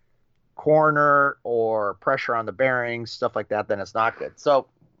any corner or pressure on the bearings, stuff like that, then it's not good. So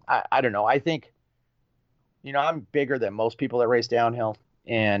I don't know. I think, I'm bigger than most people that race downhill,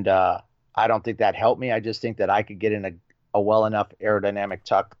 and I don't think that helped me. I just think that I could get in a well enough aerodynamic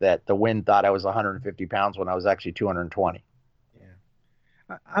tuck that the wind thought I was 150 pounds when I was actually 220.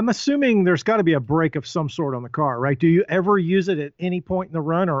 Yeah. I'm assuming there's got to be a brake of some sort on the car, right? Do you ever use it at any point in the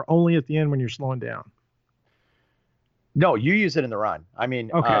run, or only at the end when you're slowing down? No, you use it in the run. I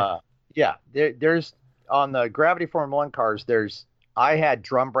mean, okay. Yeah, there's on the Gravity Formula 1 cars, I had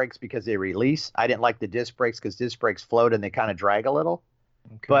drum brakes because they release. I didn't like the disc brakes because disc brakes float and they kind of drag a little.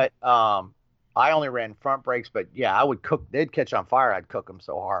 Okay. But I only ran front brakes. But yeah, I would cook. They'd catch on fire. I'd cook them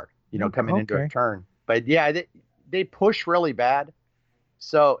so hard, coming into a turn. But yeah, they push really bad.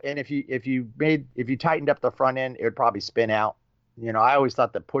 So, and if you tightened up the front end, it would probably spin out. I always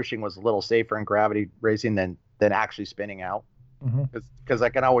thought that pushing was a little safer in gravity racing than actually spinning out. Because I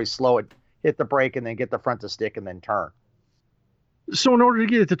can always slow it, hit the brake, and then get the front to stick and then turn. So in order to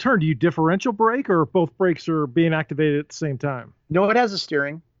get it to turn, do you differential brake, or both brakes are being activated at the same time? No, it has a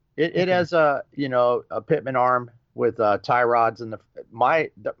steering. It has a pitman arm with tie rods, and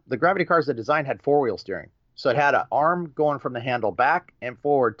the gravity cars that designed had 4-wheel steering. So it had an arm going from the handle back and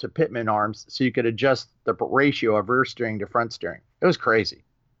forward to pitman arms, so you could adjust the ratio of rear steering to front steering. It was crazy.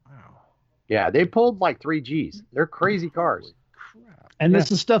 Wow. Yeah, they pulled like 3 Gs. They're crazy cars. And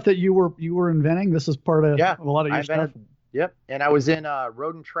this is stuff that you were inventing. This is part of a lot of your stuff. Yep. And I was in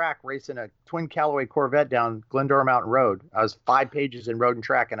Road and Track racing a twin Callaway Corvette down Glendora Mountain Road. I was 5 pages in Road and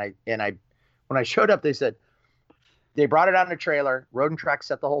Track, and I when I showed up, they said they brought it on a trailer. Road and Track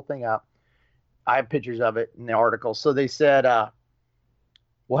set the whole thing up. I have pictures of it in the article. So they said, well,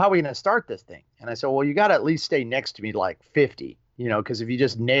 how are we going to start this thing? And I said, well, you got to at least stay next to me like 50, because if you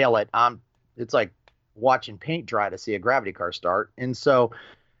just nail it, it's like watching paint dry to see a gravity car start. And so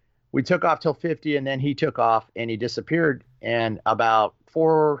we took off till 50, and then he took off and he disappeared. And about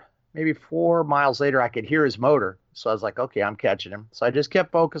 4 miles later, I could hear his motor. So I was like, okay, I'm catching him. So I just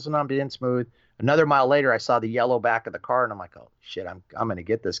kept focusing on being smooth. Another mile later, I saw the yellow back of the car, and I'm like, oh shit, I'm going to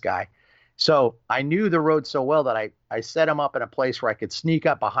get this guy. So I knew the road so well that I set him up in a place where I could sneak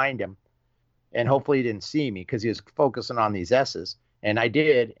up behind him, and hopefully he didn't see me because he was focusing on these S's. And I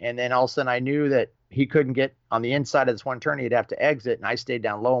did. And then all of a sudden I knew that he couldn't get on the inside of this one turn. He'd have to exit. And I stayed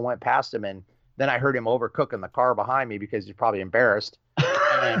down low and went past him. And then I heard him overcooking the car behind me because he's probably embarrassed.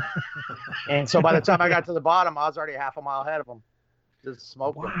 And so by the time I got to the bottom, I was already half a mile ahead of him. Just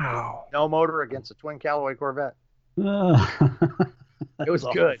smoking. Wow. No motor against a twin Callaway Corvette. It was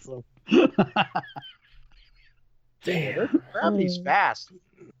good. Awesome. Damn. Gravity's fast.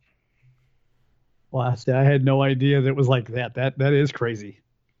 Well, I had no idea that it was like that. That is crazy.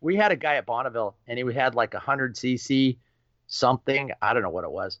 We had a guy at Bonneville, and he had like 100cc something. I don't know what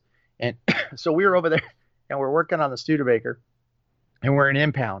it was. And so we were over there, and we're working on the Studebaker, and we're in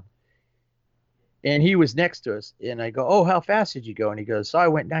impound. And he was next to us, and I go, oh, how fast did you go? And he goes, so I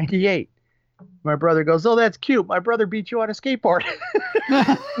went 98. My brother goes, oh, that's cute. My brother beat you on a skateboard.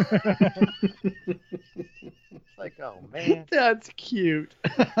 It's like, oh, man. That's cute.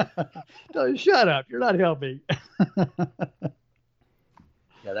 No, shut up. You're not helping.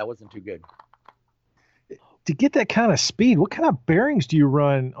 Yeah, that wasn't too good. To get that kind of speed, what kind of bearings do you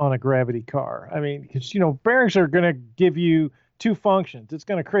run on a gravity car? I mean, because, bearings are going to give you 2 functions. It's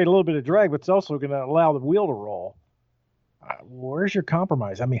going to create a little bit of drag, but it's also going to allow the wheel to roll. Where's your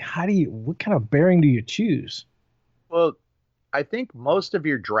compromise? I mean, what kind of bearing do you choose? Well, I think most of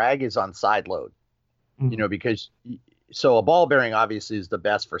your drag is on side load, because so a ball bearing obviously is the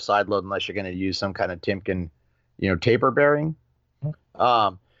best for side load unless you're going to use some kind of Timken, taper bearing.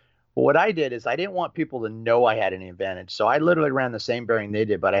 But what I did is I didn't want people to know I had any advantage. So I literally ran the same bearing they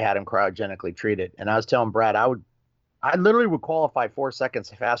did, but I had them cryogenically treated. And I was telling Brad, I literally would qualify 4 seconds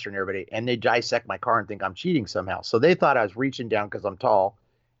faster than everybody, and they dissect my car and think I'm cheating somehow. So they thought I was reaching down because I'm tall.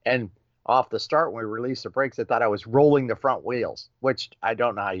 And off the start, when we released the brakes, they thought I was rolling the front wheels, which I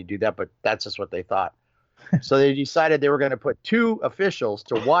don't know how you do that, but that's just what they thought. So they decided they were going to put 2 officials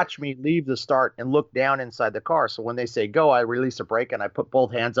to watch me leave the start and look down inside the car. So when they say go, I release a brake and I put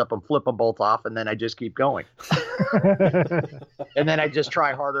both hands up and flip them both off, and then I just keep going. And then I just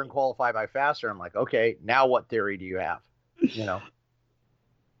try harder and qualify by faster. I'm like, okay, now what theory do you have? So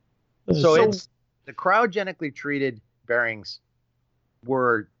it's the cryogenically treated bearings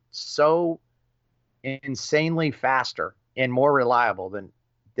were so insanely faster and more reliable than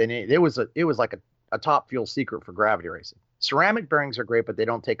it was like a top fuel secret for gravity racing. Ceramic bearings are great, but they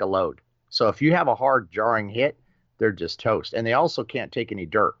don't take a load. So if you have a hard jarring hit, they're just toast. And they also can't take any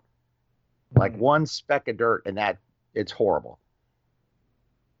dirt. Like one speck of dirt, and it's horrible.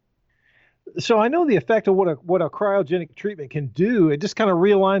 So I know the effect of what a cryogenic treatment can do. It just kind of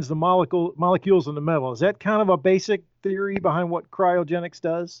realigns the molecules in the metal. Is that kind of a basic theory behind what cryogenics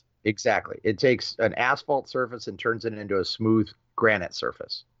does? Exactly. It takes an asphalt surface and turns it into a smooth granite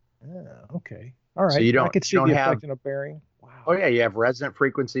surface. Okay. All right. So you don't, I could see the effect in a bearing. Wow. Oh yeah, you have resonant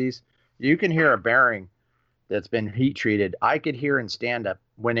frequencies. You can hear a bearing that's been heat treated. I could hear in stand up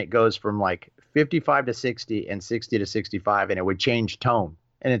when it goes from like 55 to 60 and 60 to 65, and it would change tone.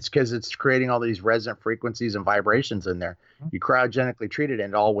 And it's because it's creating all these resonant frequencies and vibrations in there. You cryogenically treat it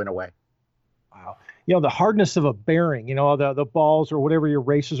and it all went away. Wow. You know, the hardness of a bearing, you know, the balls or whatever your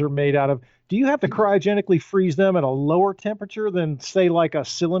races are made out of, do you have to cryogenically freeze them at a lower temperature than, say, like a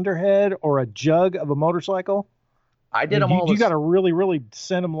cylinder head or a jug of a motorcycle? I did them all. You got to really, really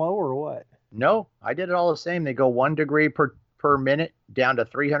send them low or what? No, I did it all the same. They go 1 degree per minute down to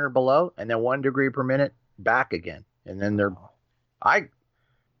 300 below, and then 1 degree per minute back again. And then they're, I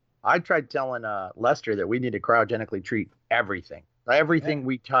tried telling Lester that we need to cryogenically treat everything. Everything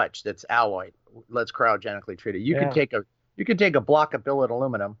we touch that's alloyed, let's cryogenically treat it. You can take a block of billet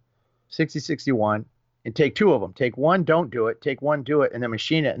aluminum, 6061, and take 2 of them. Take one, don't do it. Take one, do it, and then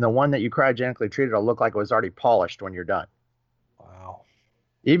machine it. And the one that you cryogenically treated will look like it was already polished when you're done. Wow.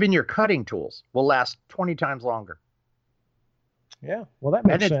 Even your cutting tools will last 20 times longer. Yeah, well, that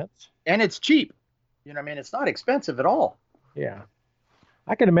makes sense. And it's cheap. You know what I mean? It's not expensive at all. Yeah.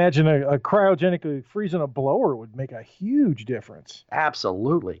 I can imagine a cryogenically freezing a blower would make a huge difference.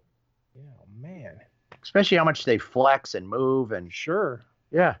 Absolutely. Yeah, man. Especially how much they flex and move and sure.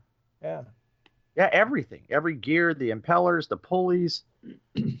 Yeah. Yeah. Yeah, everything. Every gear, the impellers, the pulleys.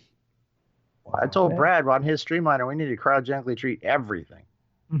 Wow, I told Brad on his streamliner we need to cryogenically treat everything.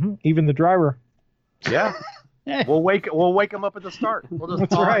 Mm-hmm. Even the driver. Yeah. We'll wake him up at the start. We'll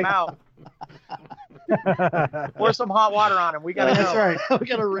just thaw him out. Pour some hot water on him. We gotta go. That's right. We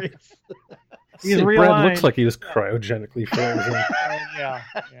gotta race. Brad looks like he was cryogenically frozen. Yeah.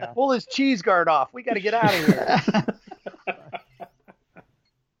 Pull his cheese guard off. We gotta get out of here.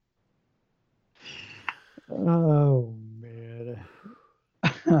 Oh man.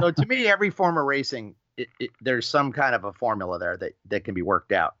 So to me, every form of racing, there's some kind of a formula there that can be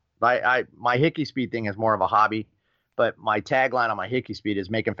worked out. My Hickey Speed thing is more of a hobby, but my tagline on my Hickey Speed is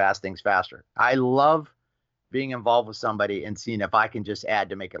making fast things faster. I love being involved with somebody and seeing if I can just add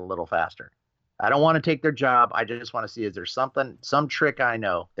to make it a little faster. I don't want to take their job. I just want to see, is there some trick I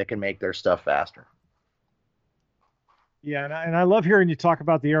know that can make their stuff faster? Yeah, and I love hearing you talk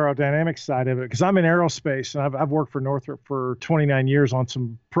about the aerodynamic side of it, because I'm in aerospace and I've worked for Northrop for 29 years on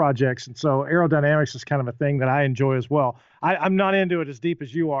some projects, and so aerodynamics is kind of a thing that I enjoy as well. I'm not into it as deep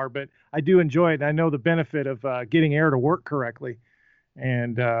as you are, but I do enjoy it, and I know the benefit of getting air to work correctly.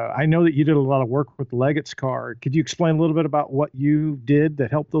 And I know that you did a lot of work with the Leggett's car. Could you explain a little bit about what you did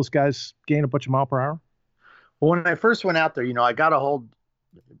that helped those guys gain a bunch of mile per hour? Well, when I first went out there,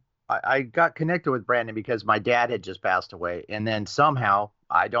 I got connected with Brandon because my dad had just passed away. And then somehow,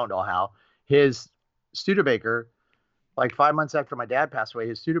 I don't know how, his Studebaker, like 5 months after my dad passed away,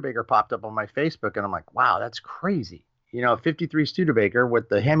 his Studebaker popped up on my Facebook. And I'm like, wow, that's crazy. You know, a 53 Studebaker with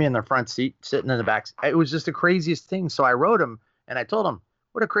the Hemi in the front seat, sitting in the back. It was just the craziest thing. So I wrote him and I told him,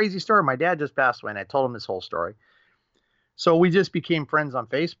 what a crazy story. My dad just passed away. And I told him this whole story. So we just became friends on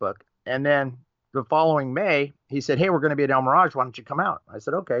Facebook. And then the following May, he said, hey, we're going to be at El Mirage. Why don't you come out? I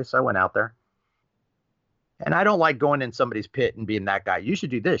said, okay. So I went out there. And I don't like going in somebody's pit and being that guy. You should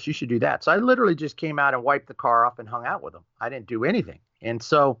do this. You should do that. So I literally just came out and wiped the car off and hung out with him. I didn't do anything. And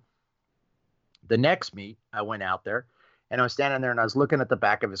so the next meet, I went out there and I was standing there and I was looking at the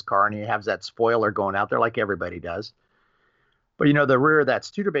back of his car, and he has that spoiler going out there like everybody does. But, you know, the rear of that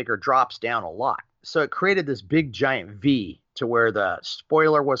Studebaker drops down a lot. So it created this big giant V to where the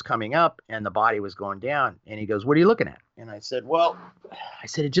spoiler was coming up and the body was going down. And he goes, what are you looking at? And I said,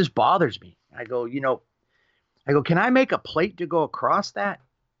 it just bothers me. I go, can I make a plate to go across that?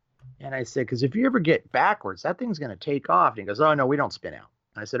 And I said, because if you ever get backwards, that thing's going to take off. And he goes, oh, no, we don't spin out.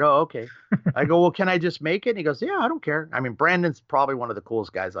 I said, oh, okay. I go, well, can I just make it? And he goes, yeah, I don't care. I mean, Brandon's probably one of the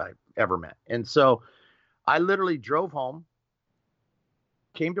coolest guys I've ever met. And so I literally drove home,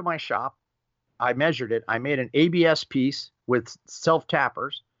 came to my shop. I measured it. I made an ABS piece with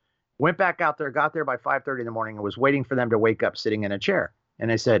self-tappers, went back out there, got there by 5:30 in the morning, and was waiting for them to wake up sitting in a chair.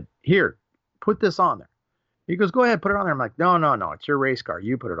 And I said, here, put this on there. He goes, go ahead, put it on there. I'm like, no, it's your race car.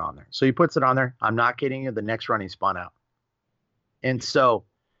 You put it on there. So he puts it on there. I'm not kidding you. The next run, he spun out. And so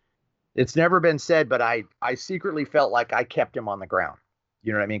it's never been said, but I secretly felt like I kept him on the ground.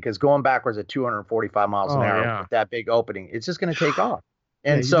 You know what I mean? Because going backwards at 245 miles an hour with that big opening, it's just going to take off.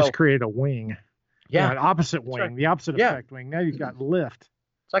 And you just create a wing. Yeah. An opposite wing, right. the opposite effect wing. Now you've got lift.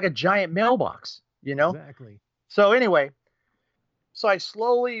 It's like a giant mailbox, you know? Exactly. So anyway, so I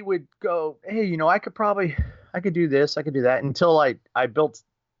slowly would go, hey, you know, I could do this, I could do that until I built,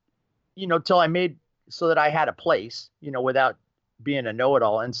 you know, till I made so that I had a place, you know, without being a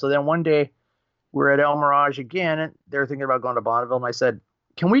know-it-all. And so then one day we're at El Mirage again, and they're thinking about going to Bonneville. And I said,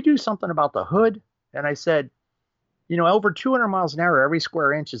 can we do something about the hood? And I said, you know, over 200 miles an hour, every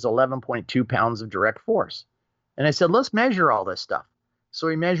square inch is 11.2 pounds of direct force. And I said, let's measure all this stuff. So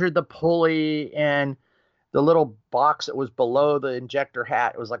we measured the pulley and the little box that was below the injector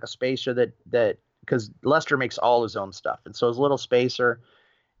hat. It was like a spacer that because Lester makes all his own stuff. And so it was a little spacer,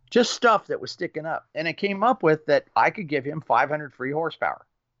 just stuff that was sticking up. And it came up with that I could give him 500 free horsepower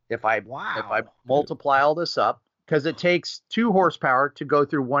if I multiply all this up, because it takes 2 horsepower to go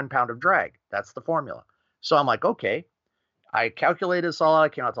through 1 pound of drag. That's the formula. So I'm like, okay. I calculated this all out. I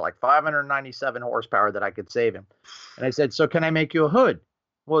came out to like 597 horsepower that I could save him. And I said, so can I make you a hood?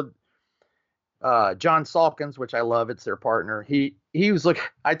 Well, John Salkins, which I love, it's their partner. He was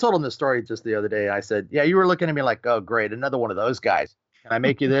I told him the story just the other day. I said, yeah, you were looking at me like, oh, great, another one of those guys. Can I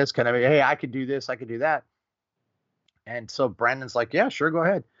make you this? Hey, I could do this, I could do that. And so Brandon's like, yeah, sure, go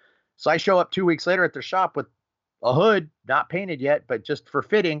ahead. So I show up 2 weeks later at their shop with a hood, not painted yet, but just for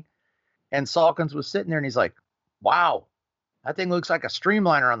fitting. And Salkins was sitting there and he's like, wow, that thing looks like a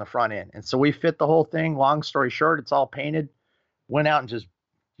streamliner on the front end. And so we fit the whole thing. Long story short, it's all painted. Went out and just,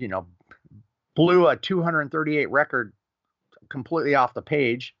 you know, blew a 238 record completely off the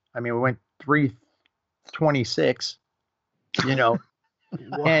page. I mean, we went 326, you know.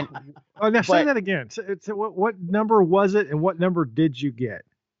 And now say that again. So what number was it, and what number did you get?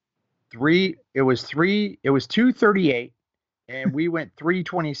 It was 238, and we went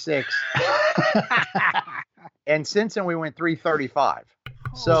 326. And since then we went 335.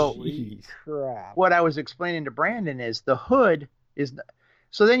 So crap. What I was explaining to Brandon is the hood is.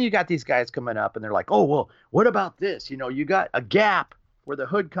 So then you got these guys coming up and they're like, oh, well, what about this? You know, you got a gap where the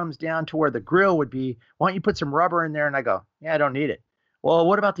hood comes down to where the grill would be. Why don't you put some rubber in there? And I go, yeah, I don't need it. Well,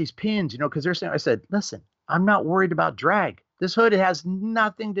 what about these pins? You know, because they're saying, I said, listen, I'm not worried about drag. This hood, it has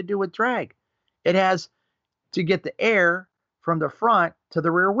nothing to do with drag. It has to get the air from the front to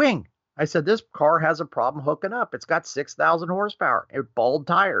the rear wing. I said, this car has a problem hooking up. It's got 6,000 horsepower and bald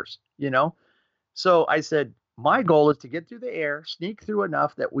tires, you know? So I said, my goal is to get through the air, sneak through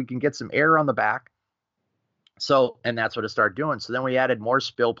enough that we can get some air on the back. So, and that's what it started doing. So then we added more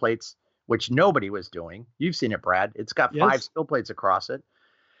spill plates, which nobody was doing. You've seen it, Brad. It's got 5 spill plates across it.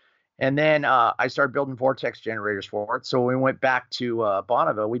 And then I started building vortex generators for it. So when we went back to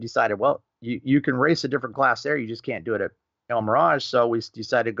Bonneville, we decided, well, you can race a different class there. You just can't do it at El Mirage. So we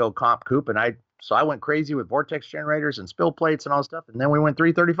decided to go comp coupe. And I went crazy with vortex generators and spill plates and all stuff. And then we went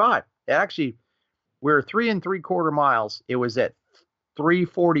 335. Actually, we were 3 3/4 miles. It was at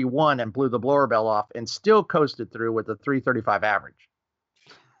 341 and blew the blower bell off and still coasted through with a 335 average.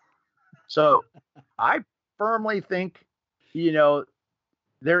 So I firmly think, you know,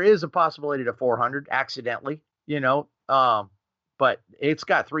 there is a possibility to 400 accidentally, you know, but it's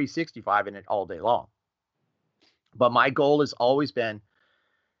got 365 in it all day long. But my goal has always been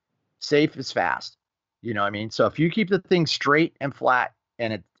safe is fast. You know what I mean? So if you keep the thing straight and flat,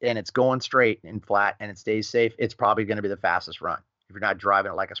 and it's going straight and flat and it stays safe, it's probably going to be the fastest run if you're not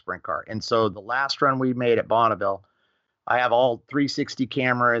driving it like a sprint car. And so the last run we made at Bonneville, I have all 360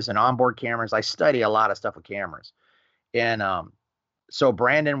 cameras and onboard cameras. I study a lot of stuff with cameras. And so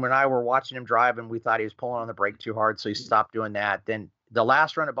Brandon, when I were watching him drive, and we thought he was pulling on the brake too hard, so he stopped doing that. Then the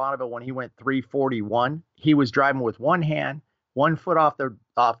last run at Bonneville, when he went 341, he was driving with one hand, 1 foot off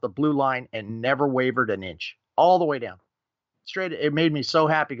the blue line, and never wavered an inch all the way down. Straight. It made me so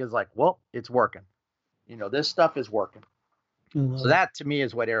happy because, like, well, it's working. You know, this stuff is working. So that to me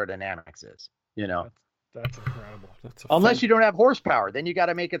is what aerodynamics is. You know, that's incredible. Unless you don't have horsepower, then you got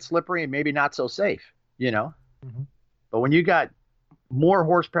to make it slippery and maybe not so safe. You know, But when you got more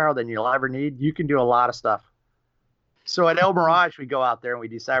horsepower than you'll ever need, you can do a lot of stuff. So at El Mirage, we go out there and we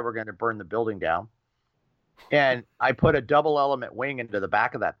decide we're going to burn the building down. And I put a double element wing into the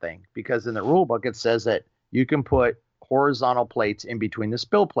back of that thing because in the rule book it says that you can put horizontal plates in between the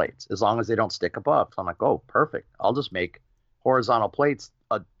spill plates as long as they don't stick above. So I'm like, oh, perfect. I'll just make horizontal plates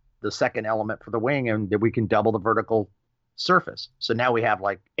the second element for the wing, and then we can double the vertical surface. So now we have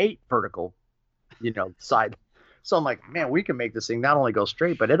like 8 vertical, you know, side. So I'm like, man, we can make this thing not only go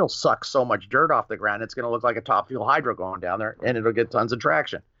straight, but it'll suck so much dirt off the ground. It's going to look like a top fuel hydro going down there, and it'll get tons of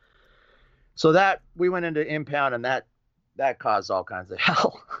traction. So that we went into impound, and that caused all kinds of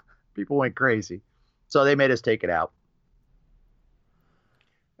hell. People went crazy. So they made us take it out.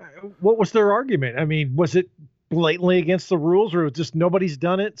 What was their argument? I mean, was it blatantly against the rules, or just nobody's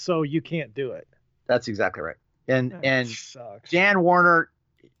done it, so you can't do it? That's exactly right. And sucks. Dan Warner,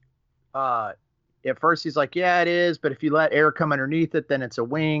 at first he's like, yeah, it is, but if you let air come underneath it, then it's a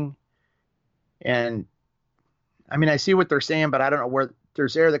wing. And I mean, I see what they're saying, but I don't know where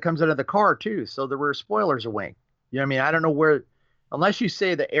there's air that comes out of the car too. So the rear spoiler's a wing. You know what I mean? I don't know where, unless you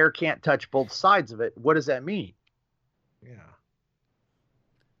say the air can't touch both sides of it, what does that mean? Yeah.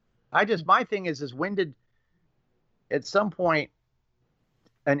 My thing is when did, at some point,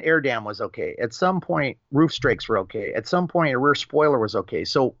 an air dam was okay. At some point, roof strakes were okay. At some point, a rear spoiler was okay.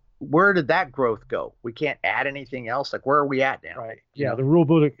 So where did that growth go? We can't add anything else. Like, where are we at now? Right. Yeah. The rule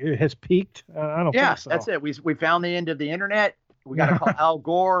book has peaked. I don't think so. That's it. We found the end of the internet. We got to call Al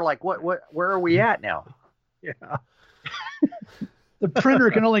Gore. Like, where are we at now? Yeah. The printer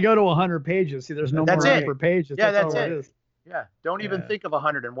can only go to 100 pages. See, there's no more room for pages. Yeah, that's all it. it is. Yeah. Don't even think of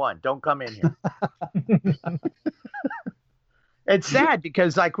 101. Don't come in here. It's sad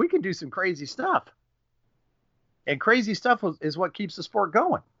because like we can do some crazy stuff. And crazy stuff is what keeps the sport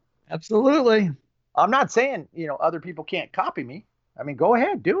going. Absolutely. I'm not saying, other people can't copy me. I mean, go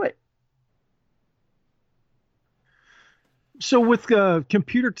ahead, do it. So with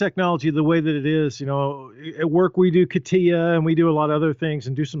computer technology, the way that it is, at work we do CATIA and we do a lot of other things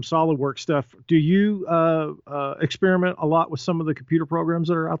and do some SolidWorks stuff. Do you experiment a lot with some of the computer programs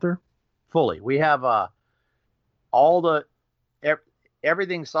that are out there? Fully. We have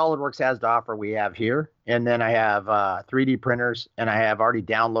everything SolidWorks has to offer we have here. And then I have 3D printers, and I have already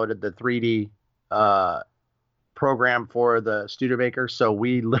downloaded the 3D program for the Studebaker. So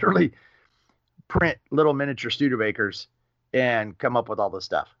we literally print little miniature Studebakers and come up with all the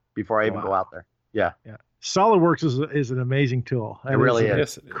stuff before I even go out there. Yeah. Yeah. SolidWorks is an amazing tool. It really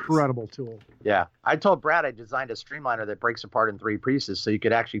is. An incredible tool. Yeah. I told Brad I designed a streamliner that breaks apart in 3 pieces. So you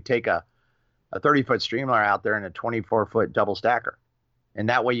could actually take a 30-foot streamliner out there and a 24-foot double stacker. And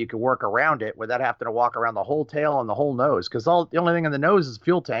that way you could work around it without having to walk around the whole tail and the whole nose. Because the only thing in the nose is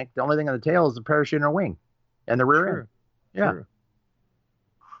fuel tank. The only thing in the tail is the parachute and wing. And the rear end. Yeah. True.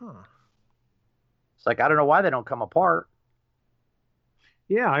 Huh. It's like, I don't know why they don't come apart.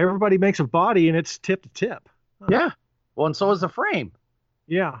 Yeah, everybody makes a body and it's tip to tip. Huh. Yeah. Well, and so is the frame.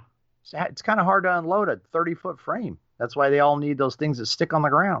 Yeah. It's kind of hard to unload a 30-foot frame. That's why they all need those things that stick on the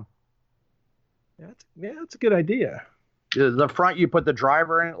ground. That's a good idea. The front, you put the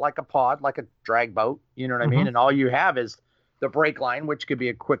driver in it like a pod, like a drag boat. You know what I mean? And all you have is the brake line, which could be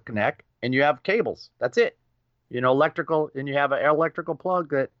a quick connect, and you have cables. That's it. Electrical, and you have an electrical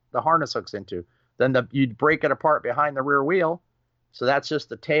plug that the harness hooks into. Then you'd break it apart behind the rear wheel. So that's just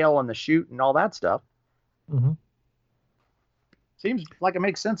the tail and the chute and all that stuff. Mm-hmm. Seems like it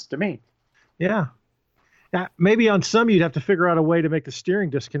makes sense to me. Yeah. Maybe on some you'd have to figure out a way to make the steering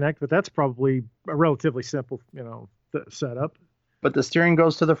disconnect, but that's probably a relatively simple, setup. But the steering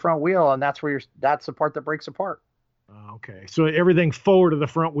goes to the front wheel, and that's that's the part that breaks apart. Okay. So everything forward of the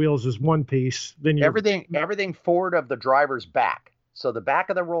front wheels is one piece. Then everything forward of the driver's back. So the back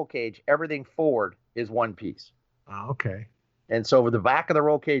of the roll cage, everything forward is one piece. Okay. And so with the back of the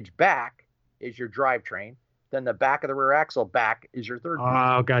roll cage back is your drivetrain. Then the back of the rear axle back is your third piece.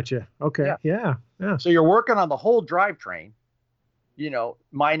 Oh, gotcha. Okay. Yeah. So you're working on the whole drivetrain,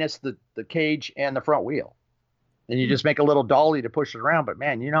 minus the cage and the front wheel. And you just make a little dolly to push it around. But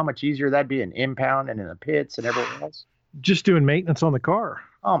man, you know how much easier that'd be in impound and in the pits and everything else? Just doing maintenance on the car.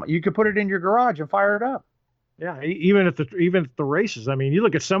 You could put it in your garage and fire it up. Yeah, even at the races. I mean, you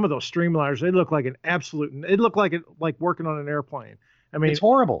look at some of those streamliners; they look like an absolute. It looked like working on an airplane. I mean, it's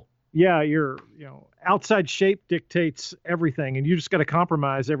horrible. Yeah, outside shape dictates everything, and you just got to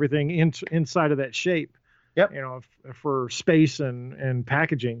compromise everything inside of that shape. Yep. For space and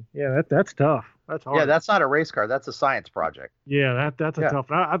packaging. Yeah, that's tough. That's hard. Yeah, that's not a race car. That's a science project. Yeah, that's a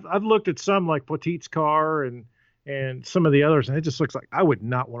tough. I've looked at some like Petit's car and some of the others, and it just looks like I would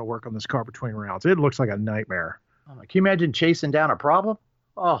not want to work on this car between rounds. It looks like a nightmare. Can you imagine chasing down a problem?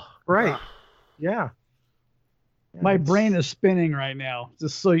 Oh, right. Yeah. My brain is spinning right now.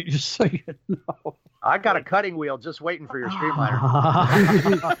 Just so you know. I got a cutting wheel just waiting for your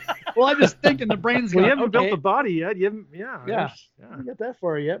streamliner. Well, I'm just thinking the brain's going. You haven't built the body yet. You haven't. Yeah. I haven't got that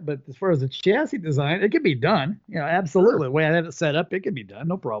far yet. But as far as the chassis design, it can be done. Absolutely. The way I had it set up, it can be done.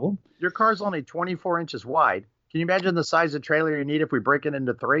 No problem. Your car's only 24 inches wide. Can you imagine the size of trailer you need if we break it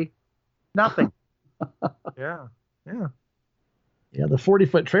into 3? Nothing. Yeah. Yeah, the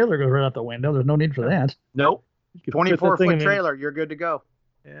 40-foot trailer goes right out the window. There's no need for that. Nope. 24-foot trailer, you're good to go.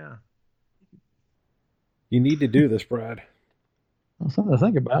 Yeah. You need to do this, Brad. Well, something to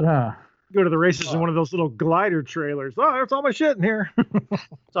think about, huh? Go to the races in one of those little glider trailers. Oh, there's all my shit in here.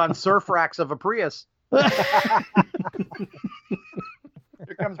 It's on surf racks of a Prius. Here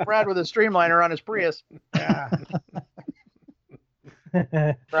comes Brad with a streamliner on his Prius.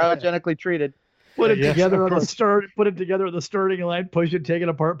 Cryogenically treated. Put it together on the start. Put it together on the starting line. Push it, take it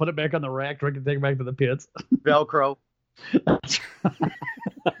apart, put it back on the rack, take it back to the pits. Velcro.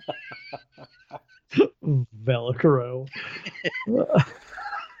 Velcro.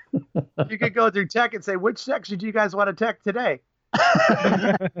 You could go through tech and say, which section do you guys want to tech today?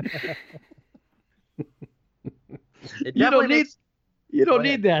 You don't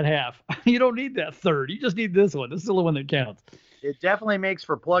need that half. You don't need that third. You just need this one. This is the only one that counts. It definitely makes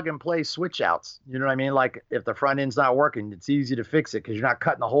for plug and play switch outs. You know what I mean? Like if the front end's not working, it's easy to fix it because you're not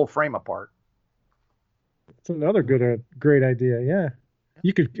cutting the whole frame apart. It's another great idea. Yeah.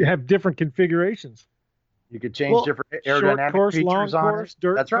 You could have different configurations. You could change different aerodynamic short course, features long on course, it.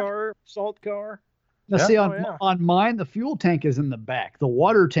 dirt That's right. car, salt car. Now, see, on mine, the fuel tank is in the back. The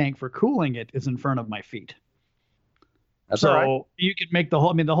water tank for cooling it is in front of my feet. That's so all right. You could make the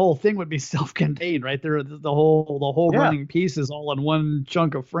whole thing would be self-contained right there. The whole running piece is all in one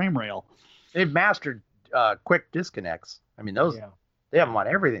chunk of frame rail. They've mastered quick disconnects. I mean, those they have them on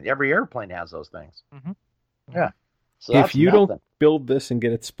everything. Every airplane has those things. Mm-hmm. Yeah. So if you don't build this and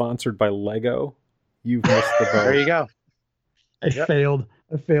get it sponsored by Lego, you've missed the boat. There you go. I failed.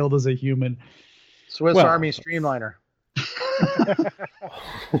 I failed as a human. Swiss Army streamliner.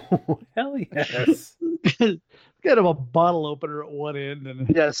 Oh, hell yes. Kind of a bottle opener at one end,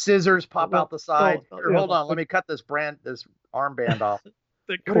 and scissors pop out the side. Hold on, let me cut this armband off.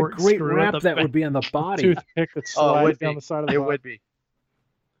 The what a great wrap that would be on the body. Toothpick that slides down the side of the body. It would be.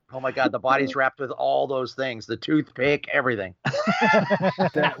 Oh my God, the body's wrapped with all those things. The toothpick, everything.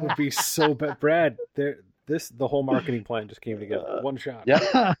 That would be so bad. Brad, the whole marketing plan just came together. One shot. Yep.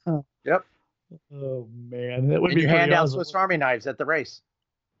 Yep. Oh man, that would be. You hand out awesome. Swiss Army knives at the race.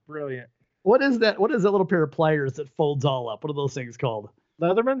 Brilliant. What is that? What is that little pair of pliers that folds all up? What are those things called?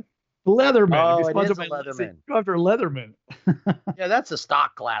 Leatherman? Leatherman. Oh, it is a Leatherman. Go after Leatherman. Yeah, that's a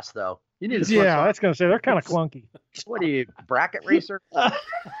stock glass though. You need a I was going to say they're kind of clunky. What are you, bracket racer?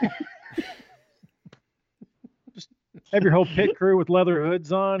 Just have your whole pit crew with leather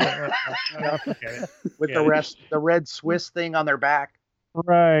hoods on. With the red Swiss thing on their back.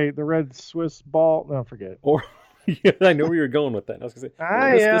 Right, the red Swiss ball. No, forget it. Or I know where you're going with that. I was going to say,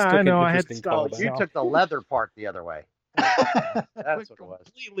 I know. I had to stop. You took the leather part the other way. That's what it was.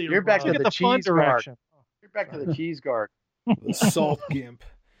 You're back to the cheese guard. You're back to the cheese guard. The salt gimp.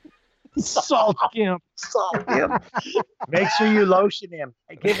 Salt gimp. Salt gimp. Make sure you lotion him.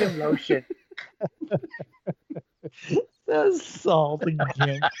 Give him lotion. The salt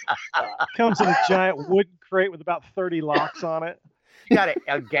gimp. Comes in a giant wooden crate with about 30 locks on it. You got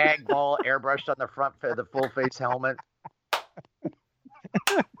a gag ball airbrushed on the front of the full face helmet.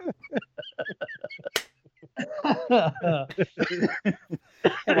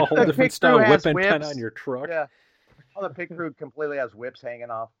 And a whole different style whip antenna on your truck. Yeah. All the pit crew completely has whips hanging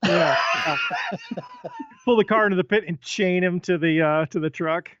off. Yeah. Pull the car into the pit and chain him to the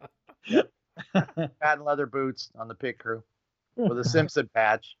truck. Yep. Patent leather boots on the pit crew with a Simpson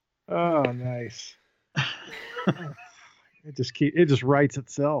patch. Oh, nice. It just writes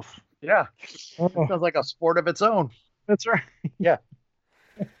itself. Yeah. It sounds like a sport of its own. That's right. Yeah.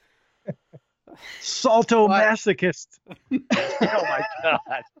 Saltomasochist. Oh my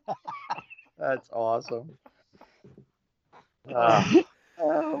God. That's awesome.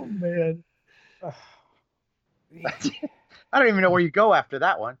 Oh man. I don't even know where you go after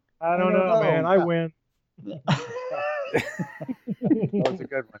that one. I don't know, man. I win. That was a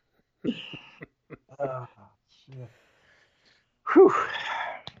good one. Whew.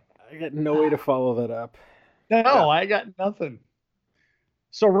 I got no way to follow that up. No, I got nothing.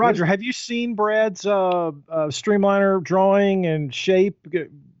 So, Roger, have you seen Brad's streamliner drawing and shape?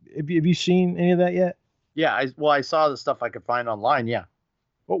 Have you seen any of that yet? Yeah, I saw the stuff I could find online. Yeah.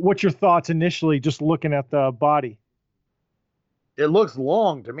 What's your thoughts initially, just looking at the body? It looks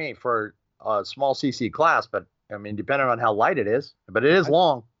long to me for a small CC class, but I mean, depending on how light it is, but it is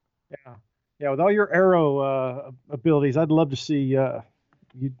long. Yeah. With all your aero abilities, I'd love to see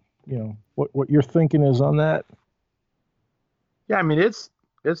what your thinking is on that. Yeah, I mean, it's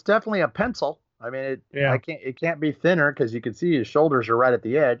definitely a pencil. I mean, it can't be thinner because you can see his shoulders are right at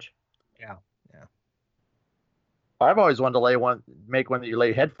the edge. Yeah. I've always wanted to make one that you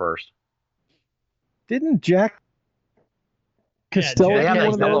lay head first. Didn't Jack Costello have one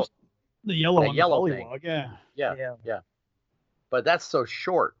of those? The yellow one, yellow the thing. log, Yeah. But that's so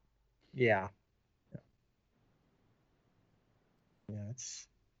short. Yeah.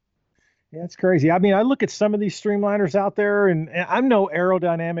 Yeah, it's crazy. I mean, I look at some of these streamliners out there, and I'm no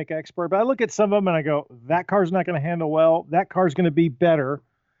aerodynamic expert, but I look at some of them and I go, that car's not going to handle well. That car's going to be better.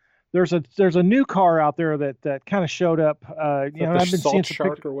 There's a new car out there that kind of showed up. I've been seeing some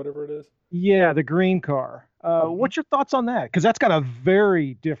Shark or whatever it is. Yeah, the green car. What's your thoughts on that? Because that's got a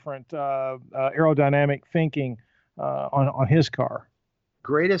very different aerodynamic thinking on his car.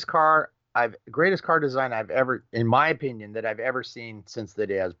 Greatest car design I've ever, in my opinion, that I've ever seen since the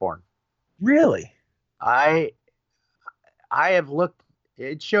day I was born. Really? I have looked.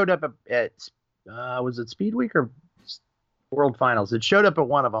 It showed up at was it Speed Week or World Finals? It showed up at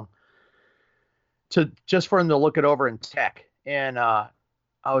one of them just for him to look it over in tech, and I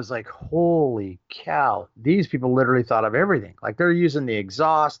was like, holy cow! These people literally thought of everything. Like they're using the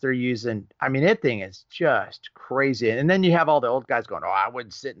exhaust, they're using. I mean, that thing is just crazy. And then you have all the old guys going, "Oh, I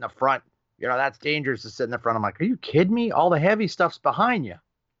wouldn't sit in the front. That's dangerous to sit in the front." I'm like, are you kidding me? All the heavy stuff's behind you.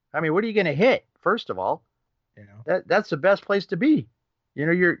 I mean, what are you going to hit? First of all, that's the best place to be.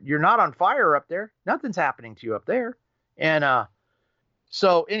 You're not on fire up there. Nothing's happening to you up there. And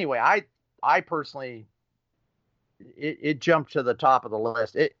so anyway, I personally, it jumped to the top of the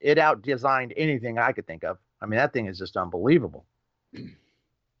list. It out-designed anything I could think of. I mean, that thing is just unbelievable.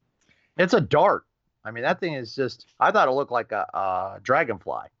 It's a dart. I mean, that thing is just, I thought it looked like a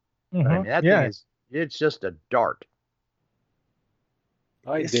dragonfly. Mm-hmm. I mean, that thing it's just a dart.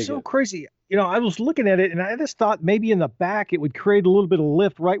 It's so crazy. I was looking at it and I just thought maybe in the back it would create a little bit of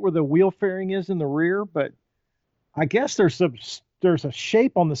lift right where the wheel fairing is in the rear, but I guess there's a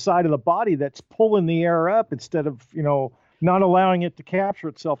shape on the side of the body that's pulling the air up instead of, not allowing it to capture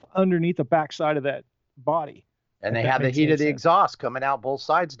itself underneath the backside of that body. And they have the heat of the exhaust coming out both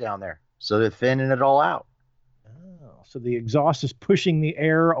sides down there. So they're thinning it all out. Oh, so the exhaust is pushing the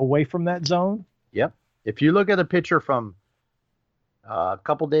air away from that zone? Yep. If you look at a picture from a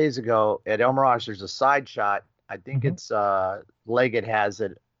couple days ago at El Mirage, there's a side shot. I think it's Leggett has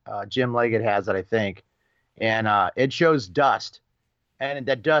it. Jim Leggett has it, I think. And it shows dust. And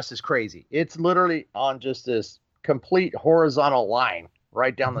that dust is crazy. It's literally on just this complete horizontal line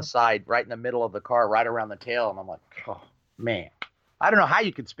right down the side, right in the middle of the car, right around the tail. And I'm like, oh, man. I don't know how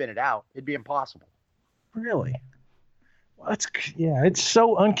you could spin it out. It'd be impossible. Really? Well, it's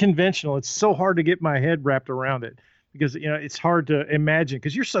so unconventional. It's so hard to get my head wrapped around it. Because, it's hard to imagine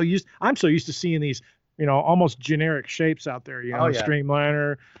because I'm so used to seeing these, almost generic shapes out there,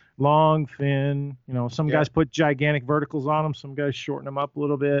 streamliner, long, thin, some guys put gigantic verticals on them. Some guys shorten them up a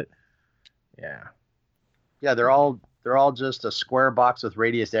little bit. Yeah. Yeah. They're all just a square box with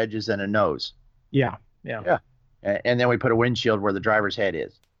radius edges and a nose. Yeah. And then we put a windshield where the driver's head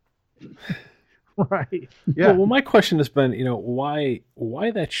is. Right. Yeah. Well, my question has been, why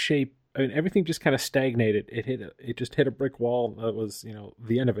that shape? I mean, everything just kind of stagnated. It just hit a brick wall. That was,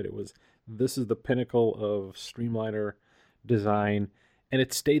 the end of it. It was, this is the pinnacle of streamliner design. And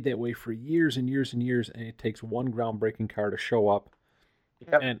it stayed that way for years and years and years. And it takes one groundbreaking car to show up.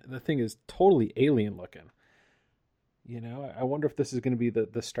 Yep. And the thing is totally alien looking. I wonder if this is going to be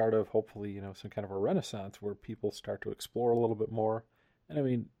the start of hopefully, some kind of a renaissance where people start to explore a little bit more. And I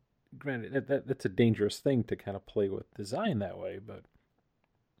mean, granted, that's a dangerous thing to kind of play with design that way, but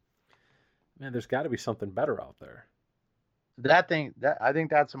man, there's got to be something better out there. I think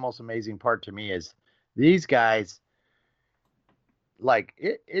that's the most amazing part to me is these guys, like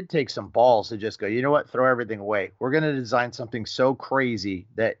it takes some balls to just go, you know what, throw everything away. We're going to design something so crazy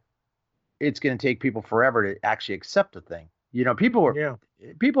that it's going to take people forever to actually accept the thing. People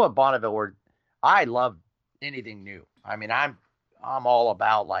at Bonneville I love anything new. I mean, I'm all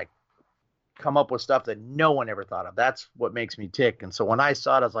about like come up with stuff that no one ever thought of. That's what makes me tick. And so when I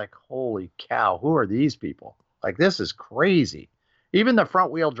saw it, I was like, holy cow, who are these people? Like, this is crazy. Even the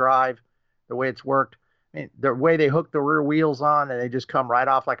front wheel drive, the way it's worked, I mean, the way they hook the rear wheels on and they just come right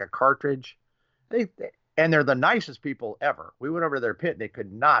off like a cartridge. And they're the nicest people ever. We went over to their pit. They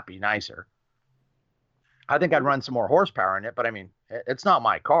could not be nicer. I think I'd run some more horsepower in it, but I mean, it's not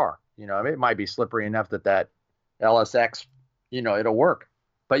my car. It might be slippery enough that LSX, it'll work.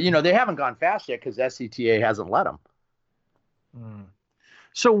 But, they haven't gone fast yet because SCTA hasn't let them.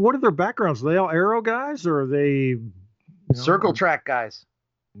 So what are their backgrounds? Are they all aero guys or are they circle track guys?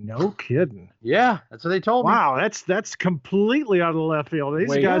 No kidding. Yeah, that's what they told me. Wow, that's completely out of the left field.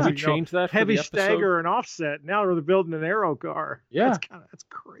 These guys have changed that heavy stagger and offset. Now they're building an aero car. Yeah, that's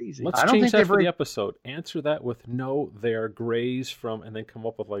crazy. Let's change that for the episode. Answer that with no, they are grays from, and then come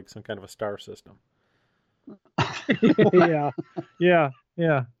up with like some kind of a star system.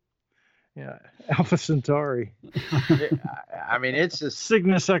 Yeah. Alpha Centauri. I mean, it's just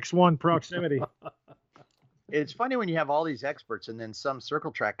Cygnus X1 proximity. It's funny when you have all these experts and then some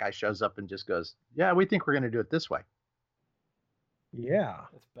circle track guy shows up and just goes, yeah, we think we're going to do it this way. Yeah.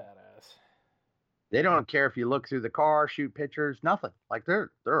 That's badass. They don't care if you look through the car, shoot pictures, nothing. Like they're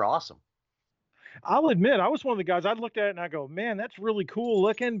awesome. I'll admit, I was one of the guys, I looked at it and I go, man, that's really cool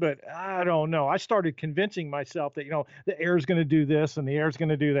looking, but I don't know. I started convincing myself that, the air's going to do this and the air's going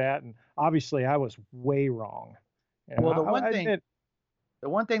to do that. And obviously I was way wrong. Well, the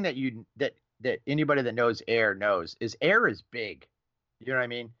one thing that anybody that knows air knows is air is big. You know what I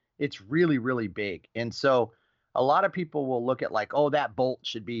mean? It's really, really big. And so a lot of people will look at like, oh, that bolt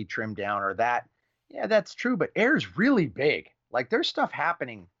should be trimmed down or that. Yeah, that's true. But air is really big. Like there's stuff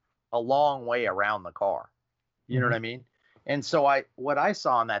happening a long way around the car. You know what I mean? And so what I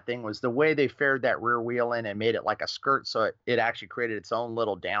saw on that thing was the way they fared that rear wheel in and made it like a skirt. So it actually created its own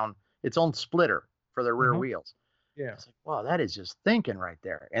little its own splitter for the rear wheels. Yeah. It's like, wow, that is just thinking right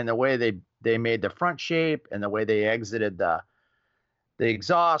there. And the way they made the front shape and the way they exited the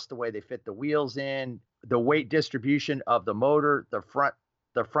exhaust, the way they fit the wheels in, the weight distribution of the motor, the front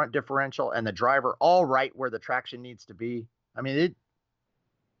differential and the driver, all right where the traction needs to be. I mean,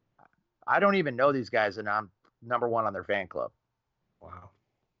 I don't even know these guys, and I'm number one on their fan club. Wow.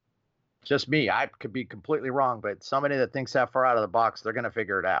 Just me. I could be completely wrong, but somebody that thinks that far out of the box, they're going to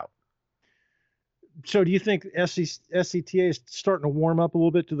figure it out. So do you think SCTA is starting to warm up a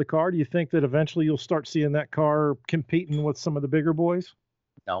little bit to the car? Do you think that eventually you'll start seeing that car competing with some of the bigger boys?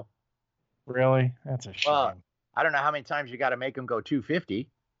 No. Really? That's a shame. Well, I don't know how many times you got to make them go 250.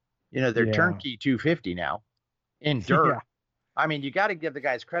 They're turnkey 250 now in dirt. Yeah. I mean, you got to give the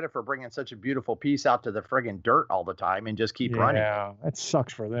guys credit for bringing such a beautiful piece out to the friggin' dirt all the time and just keep running. Yeah, that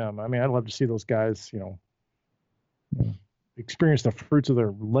sucks for them. I mean, I'd love to see those guys, experience the fruits of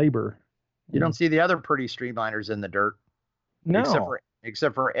their labor. You don't see the other pretty streamliners in the dirt. No.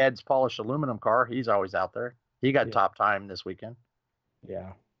 Except for Ed's polished aluminum car. He's always out there. He got top time this weekend.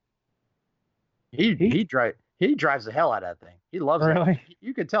 Yeah. He drives the hell out of that thing. He loves it.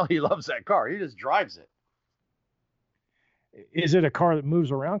 You can tell he loves that car. He just drives it. Is it a car that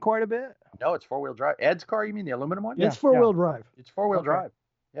moves around quite a bit? No, it's four-wheel drive. Ed's car, you mean the aluminum one? It's four-wheel drive. It's four-wheel drive.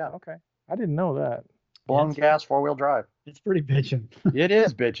 Yeah. Okay. I didn't know that. Blown gas, four-wheel drive. It's pretty bitchin'. It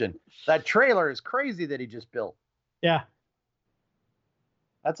is bitchin'. That trailer is crazy that he just built. Yeah.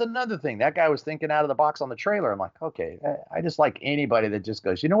 That's another thing. That guy was thinking out of the box on the trailer. I'm like, okay, I just like anybody that just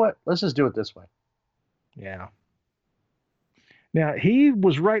goes, you know what? Let's just do it this way. Yeah. Now, he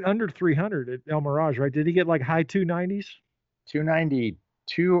was right under 300 at El Mirage, right? Did he get like high 290s?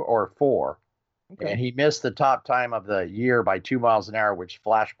 292 or 4. Okay. And he missed the top time of the year by 2 miles an hour, which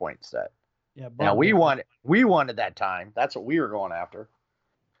Flashpoint set. Yeah. Now we wanted that time. That's what we were going after.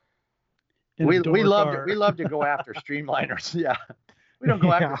 We love to go after streamliners. Yeah. We don't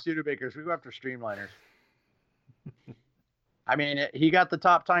go after Studebakers. We go after streamliners. I mean, he got the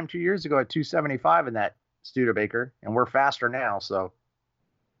top time 2 years ago at 275 in that Studebaker, and we're faster now. So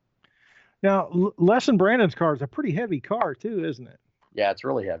now, Les and Brandon's car is a pretty heavy car too, isn't it? Yeah, it's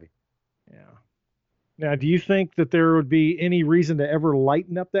really heavy. Yeah. Now, do you think that there would be any reason to ever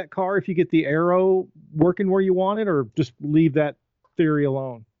lighten up that car if you get the aero working where you want it, or just leave that theory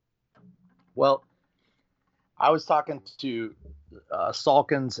alone? Well, I was talking to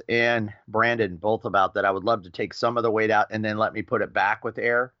Salkins and Brandon both about that. I would love to take some of the weight out and then let me put it back with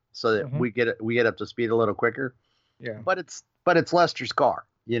air so that we get up to speed a little quicker. Yeah. But it's Lester's car,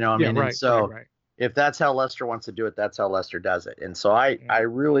 you know what I mean? Right, and so right. If that's how Lester wants to do it, that's how Lester does it. And so I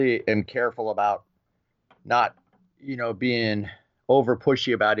really am careful about not, being over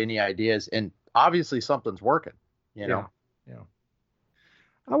pushy about any ideas. And obviously something's working, you know? Yeah.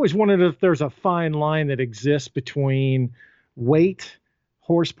 I always wondered if there's a fine line that exists between weight,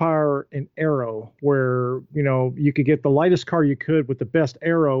 horsepower, and aero, where, you could get the lightest car you could with the best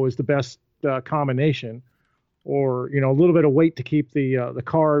aero is the best combination, or, a little bit of weight to keep the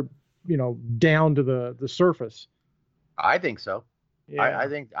car, down to the surface. I think so. Yeah.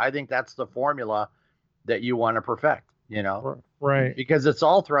 I think that's the formula that you want to perfect, Right. Because it's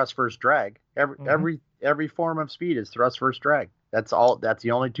all thrust versus drag. Every form of speed is thrust versus drag. That's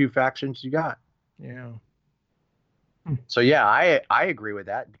the only two factions you got. Yeah. So yeah, I agree with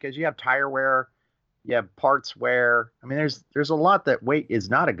that, because you have tire wear, you have parts wear. I mean, there's a lot that weight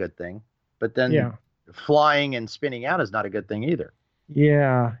is not a good thing, but then flying and spinning out is not a good thing either.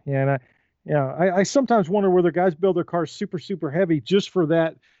 Yeah. And I sometimes wonder whether guys build their cars super, super heavy just for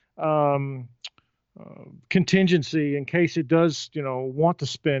that contingency in case it does, want to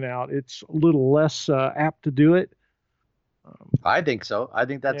spin out. It's a little less apt to do it. I think so. I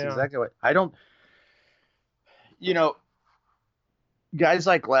think that's exactly what I don't. Guys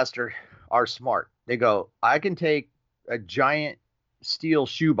like Lester are smart. They go, I can take a giant steel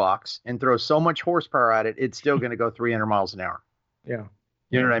shoebox and throw so much horsepower at it, it's still going to go 300 miles an hour. Yeah.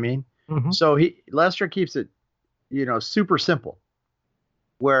 You know what I mean? Mm-hmm. So Lester keeps it, super simple,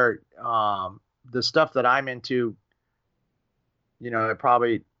 where the stuff that I'm into, it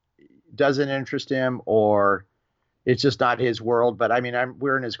probably doesn't interest him, or it's just not his world. But I mean, we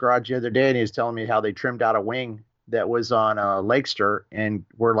were in his garage the other day, and he was telling me how they trimmed out a wing that was on a Lakester, and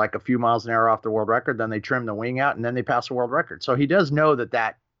we're like a few miles an hour off the world record. Then they trim the wing out, and then they pass the world record. So he does know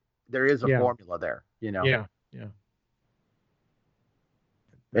that there is a formula there, Yeah.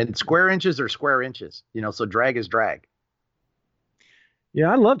 And square inches are square inches, so drag is drag. Yeah,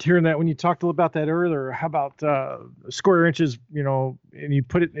 I loved hearing that when you talked about that earlier. How about square inches, and you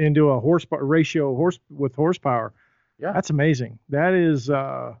put it into a horsepower ratio with horsepower. Yeah. That's amazing. That is,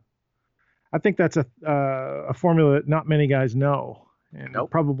 I think that's a formula that not many guys know. And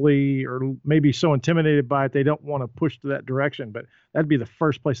probably, or maybe so intimidated by it, they don't want to push to that direction. But that'd be the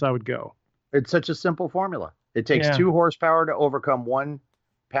first place I would go. It's such a simple formula. It takes 2 horsepower to overcome 1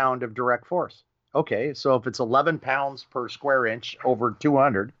 pound of direct force. Okay, so if it's 11 pounds per square inch over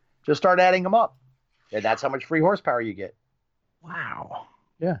 200, just start adding them up. And that's how much free horsepower you get. Wow.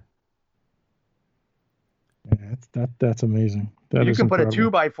 Yeah. That's amazing. You can put a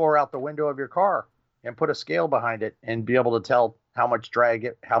 2x4 out the window of your car and put a scale behind it and be able to tell how much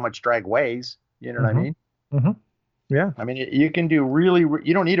drag weighs. You know what I mean? Mm-hmm. Yeah. I mean, you can do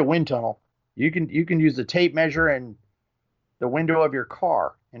you don't need a wind tunnel. You can use the tape measure and the window of your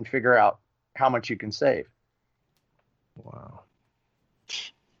car and figure out how much you can save. Wow.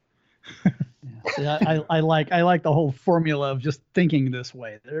 Yeah, I like the whole formula of just thinking this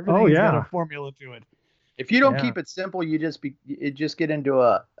way. Everything's got a formula to it. If you don't keep it simple, you just get into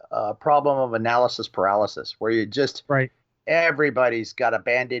a problem of analysis paralysis, where you just everybody's got a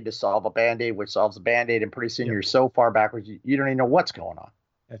Band-Aid to solve a Band-Aid, which solves a Band-Aid, and pretty soon you're so far backwards you don't even know what's going on.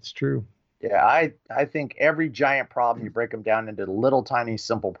 That's true. Yeah, I think every giant problem, you break them down into little tiny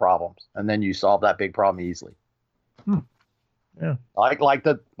simple problems, and then you solve that big problem easily. Yeah, like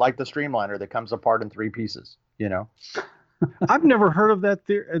the streamliner that comes apart in 3 pieces. I've never heard of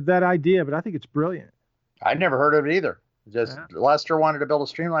that idea, but I think it's brilliant. I'd never heard of it either. Lester wanted to build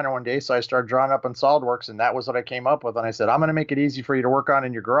a streamliner one day, so I started drawing up on SolidWorks, and that was what I came up with. And I said, I'm going to make it easy for you to work on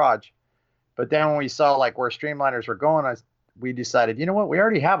in your garage. But then when we saw where streamliners were going, we decided, you know what? We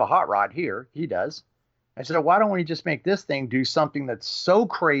already have a hot rod here. He does. I said, why don't we just make this thing do something that's so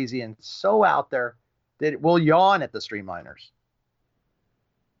crazy and so out there that it will yawn at the streamliners?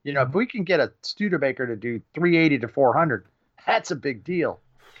 If we can get a Studebaker to do 380 to 400, that's a big deal.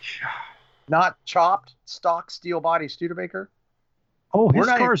 Not chopped, stock steel body Studebaker. Oh, his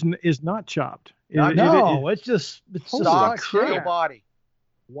car is not chopped. It's just stock steel body.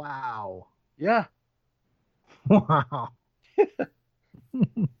 Wow. Yeah. Wow.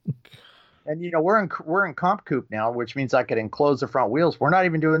 And we're in comp coupe now, which means I could enclose the front wheels. We're not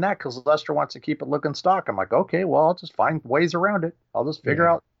even doing that because Lester wants to keep it looking stock. I'm like, okay, well, I'll just find ways around it. I'll just figure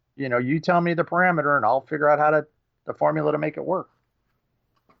out, you tell me the parameter and I'll figure out the formula to make it work.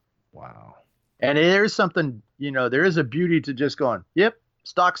 Wow. And there's something, there is a beauty to just going, yep,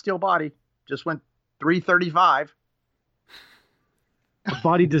 stock steel body, just went 335. A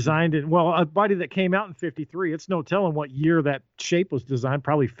body designed it. Well, a body that came out in 53. It's no telling what year that shape was designed.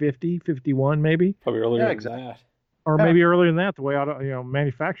 Probably 50, 51, maybe. Probably earlier than that. Or maybe earlier than that, the way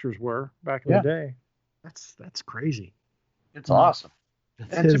manufacturers were back in the day. That's crazy. It's awesome.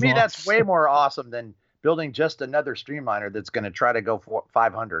 And to me, that's way more awesome than building just another streamliner that's going to try to go for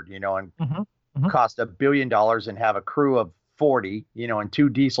 500, and cost $1 billion and have a crew of 40, and 2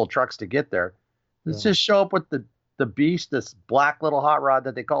 diesel trucks to get there. Let's just show up with the beast, this black little hot rod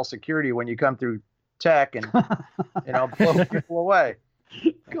that they call security when you come through tech, and blow people away.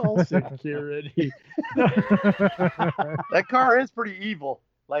 Call security. That car is pretty evil.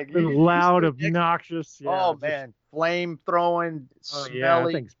 Loud, obnoxious. Yeah, man, flame throwing, smelly. Yeah,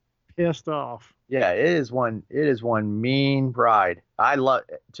 that thing's pissed off. Yeah, it is one mean ride.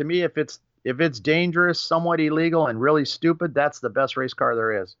 To me, if it's dangerous, somewhat illegal, and really stupid, that's the best race car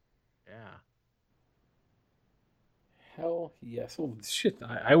there is. Hell yes. Well, shit,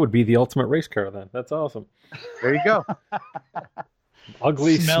 I would be the ultimate race car then. That's awesome. There you go.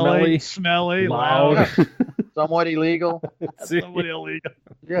 Ugly, smelly, loud. Somewhat illegal. Somewhat illegal.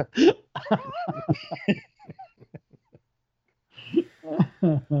 Yeah.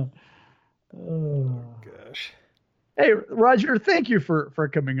 Oh gosh. Hey, Roger, thank you for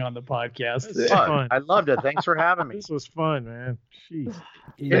coming on the podcast. It's fun. I loved it. Thanks for having me. This was fun, man. Jeez.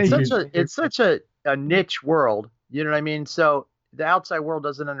 It's such a niche world. You know what I mean? So the outside world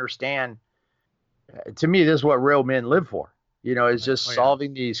doesn't understand to me, this is what real men live for. Is just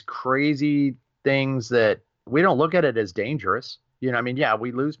solving these crazy things that we don't look at it as dangerous. I mean, yeah,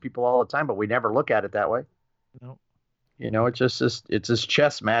 we lose people all the time, but we never look at it that way. No. It's just this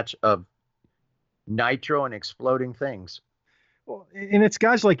chess match of nitro and exploding things. Well, and it's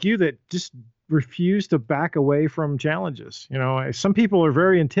guys like you that just refuse to back away from challenges. Some people are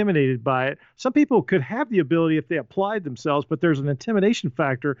very intimidated by it. Some people could have the ability if they applied themselves, but there's an intimidation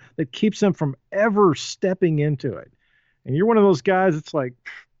factor that keeps them from ever stepping into it. And you're one of those guys that's like,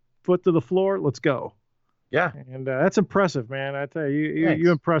 foot to the floor, let's go. Yeah. And that's impressive, man. I tell you,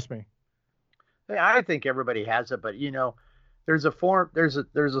 you impress me. I think everybody has it, but there's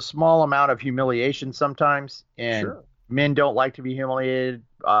a small amount of humiliation sometimes, and men don't like to be humiliated.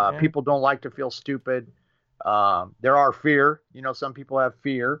 People don't like to feel stupid. There are fear. Some people have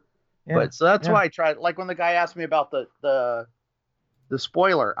fear, but so that's why I try. Like when the guy asked me about the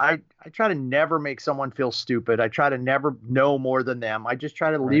spoiler, I try to never make someone feel stupid. I try to never know more than them. I just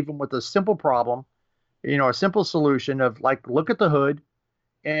try to leave them with a simple problem, a simple solution of like, look at the hood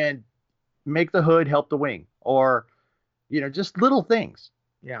and make the hood help the wing, or, just little things.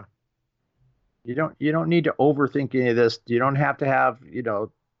 Yeah. You don't need to overthink any of this. You don't have to have,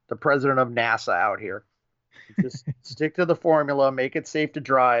 the president of NASA out here. Just stick to the formula, make it safe to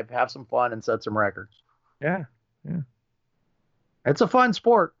drive, have some fun, and set some records. Yeah. Yeah. It's a fun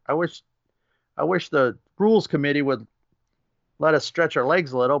sport. I wish the rules committee would let us stretch our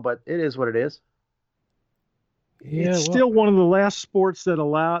legs a little, but it is what it is. Yeah, it's still one of the last sports that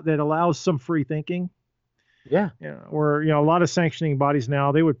allows some free thinking. Yeah. Where a lot of sanctioning bodies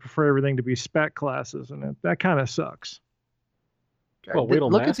now, they would prefer everything to be spec classes, and that kind of sucks. Well,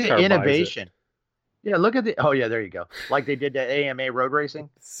 look at the innovation. Yeah, look at the. Oh yeah, there you go. Like they did the AMA road racing.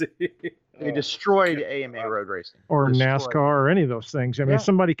 They destroyed AMA road racing. Or NASCAR or any of those things. I mean, if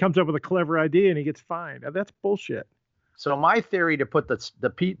somebody comes up with a clever idea and he gets fined, that's bullshit. So my theory to put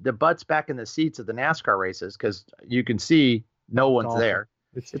the butts back in the seats of the NASCAR races, because you can see no one's there.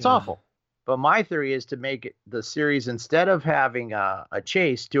 It's awful. But my theory is to make the series, instead of having a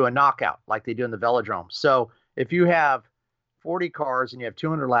chase, do a knockout like they do in the velodrome. So if you have 40 cars and you have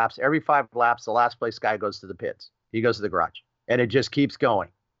 200 laps, every 5 laps, the last place guy goes to the pits. He goes to the garage. And it just keeps going.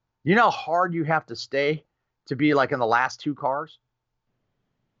 You know how hard you have to stay to be like in the last 2 cars?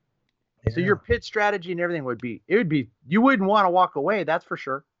 Yeah. So your pit strategy and everything would be you wouldn't want to walk away, that's for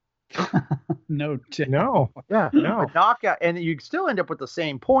sure. No. Yeah. No. A knockout, and you still end up with the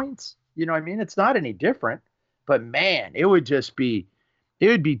same points. You know what I mean? It's not any different. But man, it would be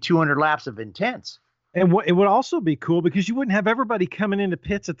 200 laps of intense. And it would also be cool because you wouldn't have everybody coming into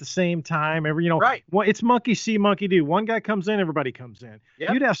pits at the same time. Right. It's monkey see, monkey do. One guy comes in, everybody comes in. Yep.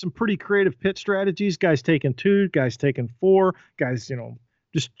 You'd have some pretty creative pit strategies. Guys taking 2, guys taking 4, guys,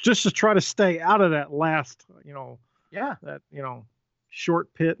 just to try to stay out of that last,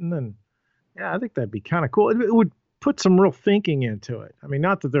 short pitting. And I think that'd be kind of cool. It would put some real thinking into it. I mean,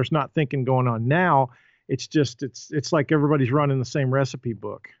 not that there's not thinking going on now. It's just, it's like everybody's running the same recipe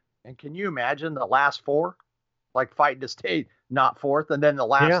book. And can you imagine the last 4, like fighting to stay not 4th, and then the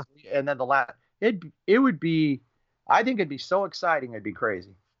last, and then the last? It would be. I think it'd be so exciting. It'd be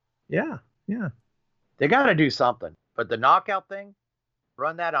crazy. Yeah, yeah. They got to do something. But the knockout thing,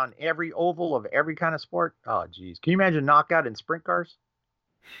 run that on every oval of every kind of sport. Oh, geez, can you imagine knockout in sprint cars?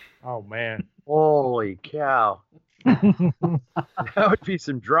 Oh man, holy cow! That would be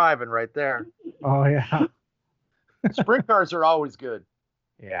some driving right there. Oh yeah. Sprint cars are always good.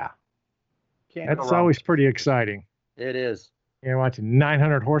 Yeah. That's always pretty exciting. It is. You're watching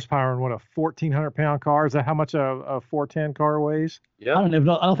 900 horsepower and what, a 1,400-pound car? Is that how much a 410 car weighs? Yeah. I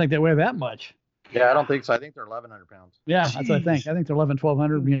don't think they weigh that much. Yeah, I don't think so. I think they're 1,100 pounds. Yeah, Jeez. That's what I think. I think they're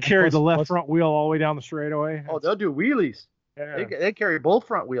 1,100. Carry the left front wheel all the way down the straightaway. Oh, they'll do wheelies. Yeah. They carry both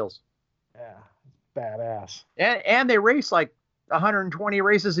front wheels. Yeah, badass. And they race like 120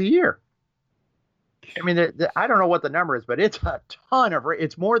 races a year. I mean, I don't know what the number is, but it's a ton of.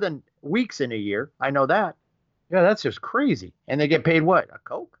 It's more than weeks in a year. I know that. Yeah, that's just crazy. And they get paid what? A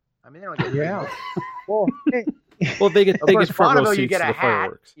Coke? I mean, they don't get paid. Well, they get front row seats you get to a the hat,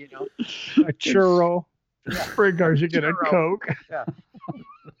 fireworks. A churro. Sprint cars, you get a Coke. Yeah.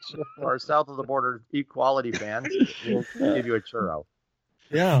 Or south of the border equality fans will give you a churro.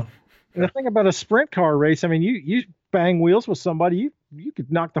 Yeah. And the thing about a sprint car race, I mean, you bang wheels with somebody, you could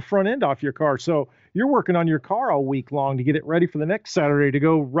knock the front end off your car. So you're working on your car all week long to get it ready for the next Saturday to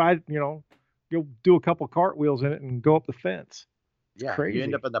go ride, go do a couple cartwheels in it and go up the fence. It's crazy. You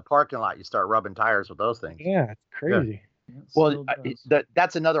end up in the parking lot. You start rubbing tires with those things. Yeah, it's crazy. Well,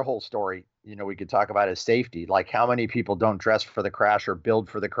 that's another whole story. We could talk about is safety. Like how many people don't dress for the crash or build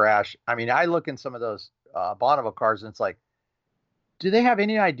for the crash. I mean, I look in some of those Bonneville cars and it's like, do they have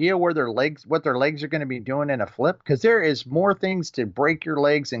any idea what their legs are going to be doing in a flip? Because there is more things to break your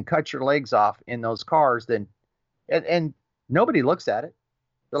legs and cut your legs off in those cars than, and nobody looks at it.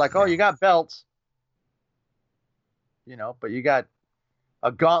 They're like, oh, you got belts, but you got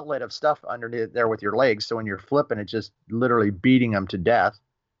a gauntlet of stuff underneath there with your legs. So when you're flipping, it's just literally beating them to death.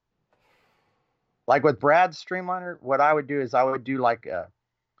 Like with Brad's Streamliner, what I would do is I would do like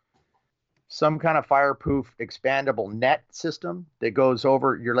some kind of fireproof expandable net system that goes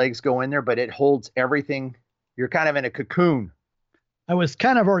over, your legs go in there, but it holds everything. You're kind of in a cocoon. I was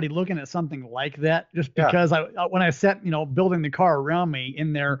kind of already looking at something like that just because when I set, building the car around me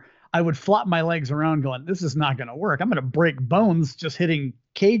in there, I would flop my legs around going, this is not going to work. I'm going to break bones just hitting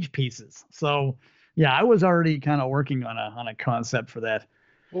cage pieces. So yeah, I was already kind of working on a concept for that.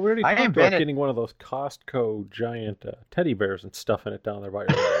 Well, we already talked about getting one of those Costco giant teddy bears and stuffing it down there by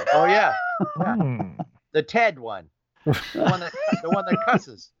your leg. Oh yeah. The TED one. The one that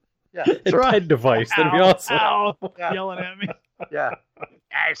cusses. Yeah. A TED device. That'd be awesome. Ow, yelling at me. Yeah.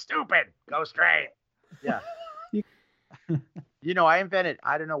 Hey, stupid. Go straight. Yeah. I invented,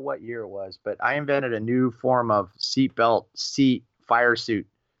 I don't know what year it was, but I invented a new form of seat fire suit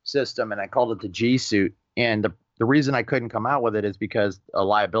system, and I called it the G suit. And the reason I couldn't come out with it is because of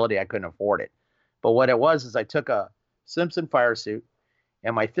liability, I couldn't afford it. But what it was is I took a Simpson fire suit,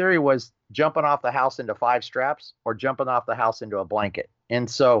 and my theory was jumping off the house into 5 straps or jumping off the house into a blanket. And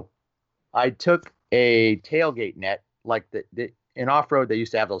so I took a tailgate net, like in off-road, they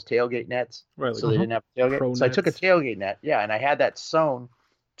used to have those tailgate nets, right? So they didn't have a tailgate. So I took a tailgate net, and I had that sewn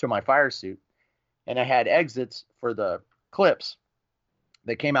to my fire suit, and I had exits for the clips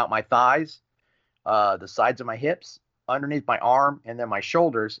that came out my thighs, the sides of my hips, underneath my arm, and then my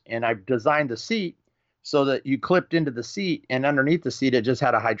shoulders. And I designed the seat so that you clipped into the seat, and underneath the seat, it just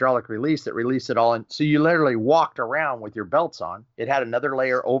had a hydraulic release that released it all. And so you literally walked around with your belts on. It had another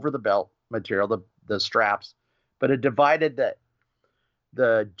layer over the belt material, the straps, but it divided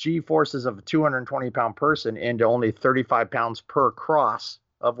the G forces of a 220-pound person into only 35 pounds per cross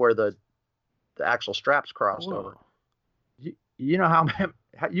of where the actual straps crossed over. You know how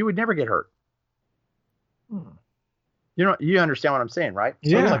you would never get hurt. You understand what I'm saying, right?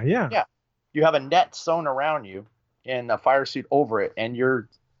 So yeah. You have a net sewn around you and a fire suit over it, and your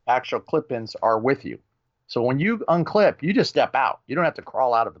actual clip-ins are with you. So when you unclip, you just step out. You don't have to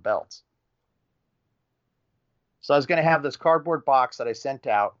crawl out of the belts. So I was going to have this cardboard box that I sent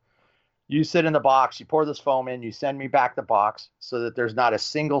out. You sit in the box, you pour this foam in, you send me back the box so that there's not a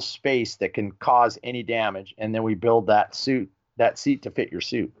single space that can cause any damage. And then we build that seat to fit your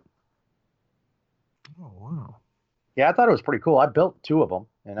suit. Oh, wow. Yeah, I thought it was pretty cool. I built 2 of them,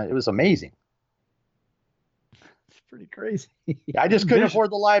 and it was amazing. It's pretty crazy. I just couldn't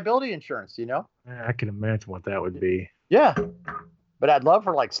afford the liability insurance, I can imagine what that would be. Yeah. But I'd love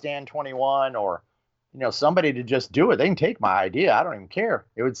for like Stand 21 or somebody to just do it. They can take my idea. I don't even care.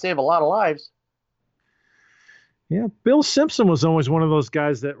 It would save a lot of lives. Yeah. Bill Simpson was always one of those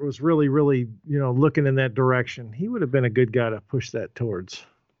guys that was really, really, looking in that direction. He would have been a good guy to push that towards.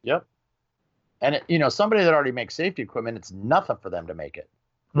 Yep. And, somebody that already makes safety equipment, it's nothing for them to make it.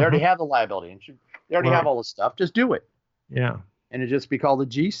 They already have the liability. They already have all the stuff. Just do it. Yeah. And it just be called a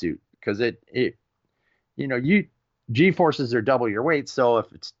G suit because G forces are double your weight. So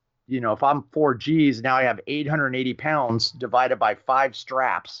if it's, if I'm 4 Gs, now I have 880 pounds divided by 5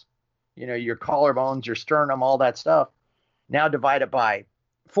 straps, your collarbones, your sternum, all that stuff. Now divided by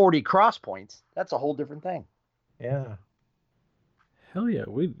 40 cross points. That's a whole different thing. Yeah. Hell yeah.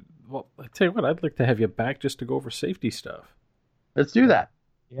 Well, I tell you what, I'd like to have you back just to go over safety stuff. Let's do that.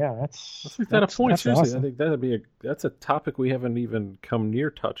 Yeah, let's make that a point. Seriously, awesome. I think that's a topic we haven't even come near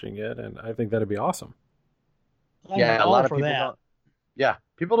touching yet, and I think that'd be awesome. Yeah, a lot of people don't. Yeah,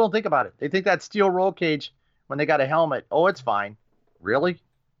 people don't think about it. They think that steel roll cage when they got a helmet. Oh, it's fine. Really?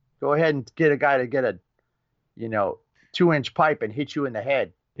 Go ahead and get a guy to get a, 2-inch pipe and hit you in the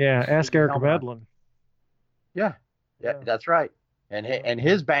head. Yeah, ask Eric Medlin. Yeah, that's right. And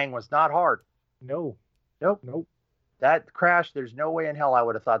his bang was not hard. No. Nope. That crash, there's no way in hell I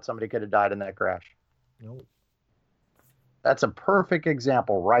would have thought somebody could have died in that crash. Nope. That's a perfect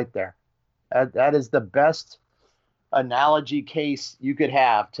example right there. That is the best analogy case you could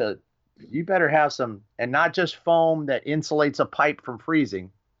have you better have some, and not just foam that insulates a pipe from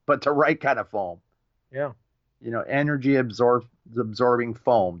freezing, but the right kind of foam. Yeah. Energy absorbing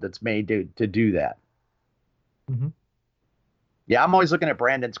foam that's made to do that. Mm-hmm. Yeah, I'm always looking at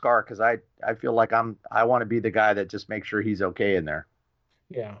Brandon's car because I feel like I want to be the guy that just makes sure he's okay in there.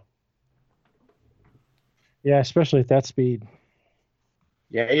 Yeah. Yeah, especially at that speed.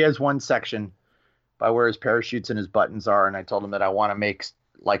 Yeah, he has one section by where his parachutes and his buttons are, and I told him that I want to make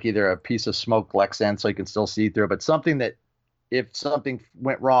like either a piece of smoked Lexan so he can still see through, but something that if something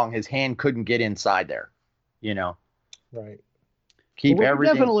went wrong, his hand couldn't get inside there, you know. Right. Keep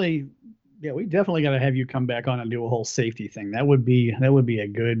everything. We definitely got to have you come back on and do a whole safety thing. That would be a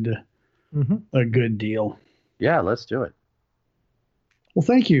good deal. Yeah, let's do it. Well,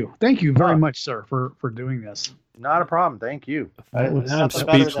 thank you very much, sir, for doing this. Not a problem. Thank you. I'm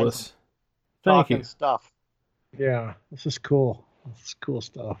speechless. Thank you. Stuff. Yeah, this is cool. This is cool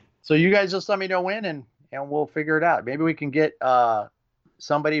stuff. So you guys just let me know when, and we'll figure it out. Maybe we can get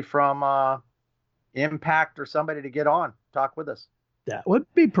somebody from Impact or somebody to get on, talk with us. That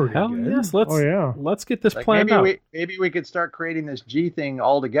would be pretty good. Yes, let's get this like planned out. Maybe we could start creating this G thing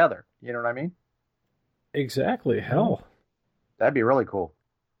all together. You know what I mean? Exactly. Hell, that'd be really cool.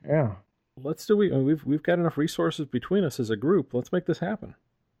 Yeah. Let's do it. We've got enough resources between us as a group. Let's make this happen.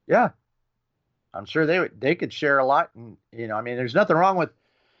 Yeah. I'm sure they could share a lot, and I mean, there's nothing wrong with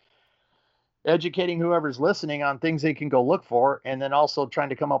educating whoever's listening on things they can go look for, and then also trying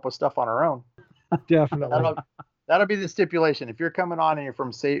to come up with stuff on our own. Definitely. That'll be the stipulation. If you're coming on and you're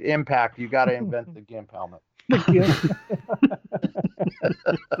from Impact, you got to invent the GIMP helmet.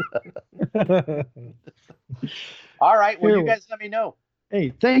 All right. Well, you guys let me know.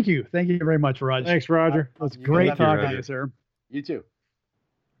 Hey, thank you very much, Roger. Thanks, Roger. It's great talking to you, sir. You too.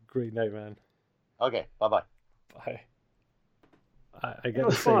 Great night, man. Okay. Bye-bye. Bye. I got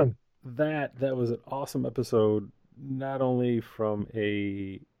to say that was an awesome episode. Not only from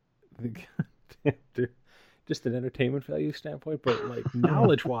just an entertainment value standpoint, but like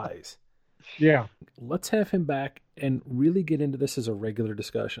knowledge-wise. Yeah. Let's have him back and really get into this as a regular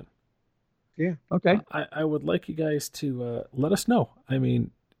discussion. Yeah. Okay. I would like you guys to let us know. I mean,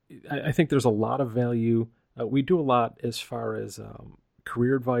 I think there's a lot of value. We do a lot as far as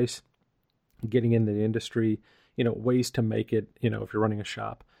career advice, getting into the industry, ways to make it, if you're running a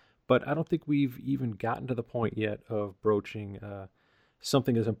shop. But I don't think we've even gotten to the point yet of broaching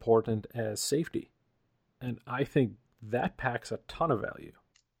something as important as safety. And I think that packs a ton of value.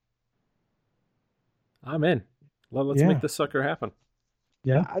 I'm in. Let's make this sucker happen.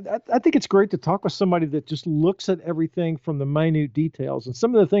 Yeah, I think it's great to talk with somebody that just looks at everything from the minute details and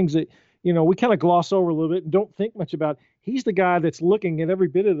some of the things that, we kind of gloss over a little bit and don't think much about. He's the guy that's looking at every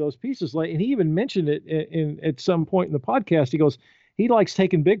bit of those pieces. And he even mentioned it at some point in the podcast. He goes, he likes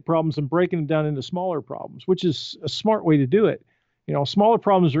taking big problems and breaking them down into smaller problems, which is a smart way to do it. Smaller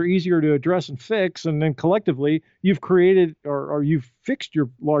problems are easier to address and fix, and then collectively you've created or you've fixed your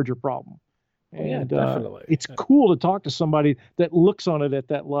larger problem. And definitely. It's cool to talk to somebody that looks on it at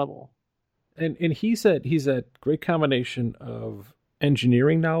that level. And he's that great combination of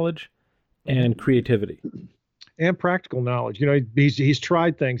engineering knowledge and creativity. And practical knowledge. He's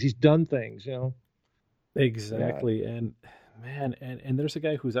tried things, he's done things, Exactly. Yeah. And man, and there's a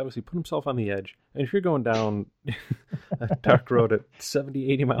guy who's obviously put himself on the edge. And if you're going down a dark road at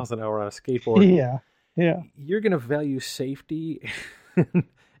 70, 80 miles an hour on a skateboard, you're going to value safety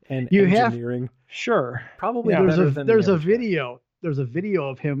and engineering. Sure. Probably there's a video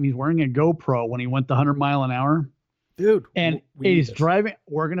of him. He's wearing a GoPro when he went the 100 mile an hour. Dude. And he's driving.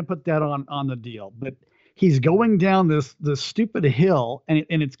 We're going to put that on the deal. But he's going down this stupid hill, and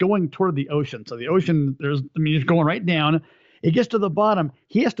it's going toward the ocean. So the ocean, he's going right down. It gets to the bottom.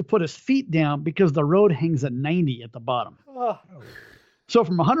 He has to put his feet down because the road hangs at 90 at the bottom. Oh. So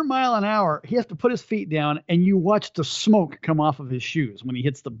from 100 mile an hour, he has to put his feet down, and you watch the smoke come off of his shoes when he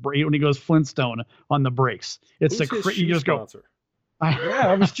hits when he goes Flintstone on the brakes. It's you just go.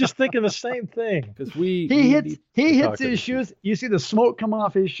 I was just thinking the same thing. Because he hits his shoes. You see the smoke come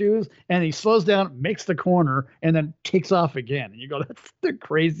off his shoes, and he slows down, makes the corner, and then takes off again. And you go, that's the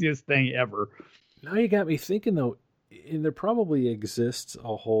craziest thing ever. Now you got me thinking though. And there probably exists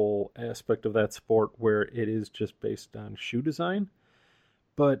a whole aspect of that sport where it is just based on shoe design.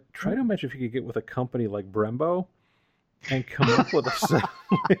 But try to imagine if you could get with a company like Brembo and come up with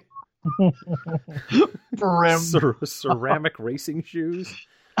ceramic racing shoes.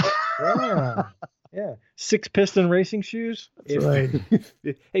 Yeah. 6-piston racing shoes. That's right.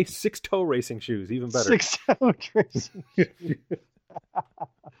 Hey, 6-toe racing shoes, even better. 6-toe racing shoes.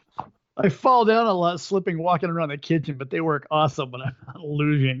 I fall down a lot slipping walking around the kitchen, but they work awesome when I'm not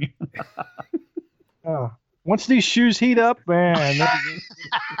luging. Once these shoes heat up, man.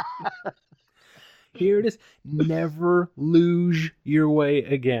 Here it is. Never luge your way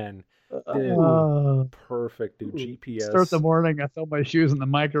again. Dude, perfect, dude. GPS. Start the morning, I throw my shoes in the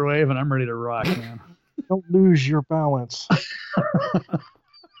microwave, and I'm ready to rock, man. Don't lose your balance.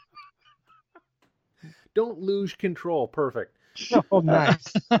 Don't lose control. Perfect. Oh,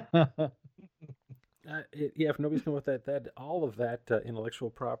 nice. If nobody's coming with that all of that intellectual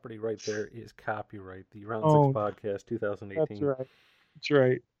property right there is copyright. The Round 6 Podcast 2018. That's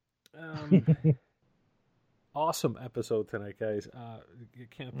right. Awesome episode tonight, guys. You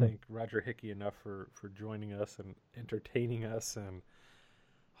can't thank Roger Hickey enough for joining us and entertaining us. And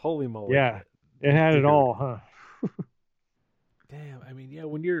holy moly, yeah, it had it all, huh? Damn, I mean, yeah.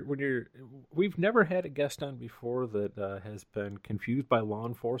 When you're, we've never had a guest on before that has been confused by law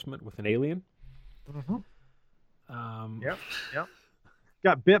enforcement with an alien. Mm-hmm. Yep.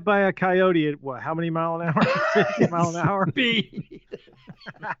 Got bit by a coyote at what? How many mile an hour? 50 mile an hour speed.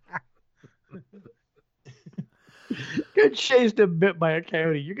 Good chased him bit by a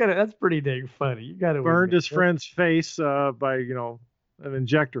coyote. That's pretty dang funny. You got to burned his friend's face by an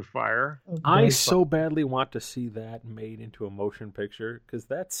injector fire. I so badly want to see that made into a motion picture because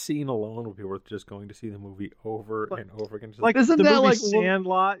that scene alone would be worth just going to see the movie over and over again. Like isn't the that movie like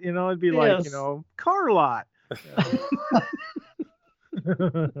Sandlot? It'd be like Car Lot.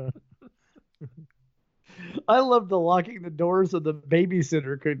 I love the locking the doors so the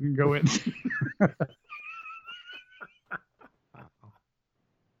babysitter couldn't go in.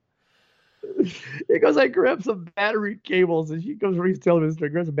 He goes, I grabbed some battery cables, and she goes, he's telling me, I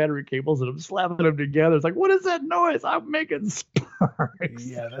grabbed some battery cables, and I'm slapping them together. It's like, what is that noise? I'm making sparks.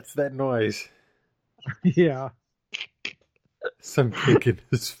 Yeah, that's that noise. Yeah. Some kick in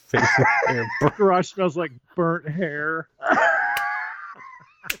his face. Garage smells like burnt hair.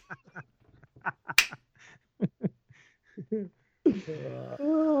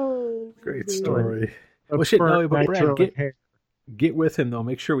 Great story. Well, shit, no, but Brad, get with him though.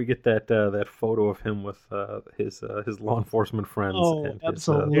 Make sure we get that photo of him with his law enforcement friends. And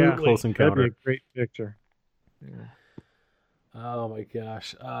absolutely. His, close encounter. That'd be a great picture. Yeah. Oh my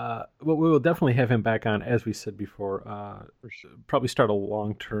gosh. Well, we will definitely have him back on, as we said before. For sure. Probably start a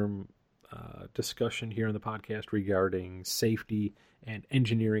long-term discussion here on the podcast regarding safety and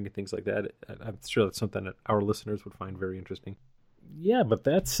engineering and things like that. I'm sure that's something that our listeners would find very interesting. Yeah, but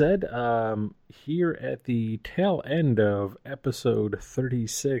that said, here at the tail end of episode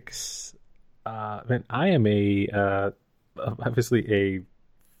 36, man, I am obviously a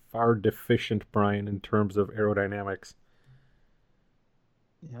far deficient Brian in terms of aerodynamics.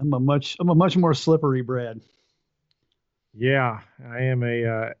 Yeah, I'm a much more slippery Brad. Yeah, I am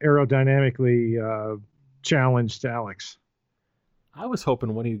a aerodynamically challenged Alex. I was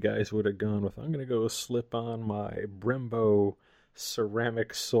hoping one of you guys would have gone with, I'm going to go slip on my Brembo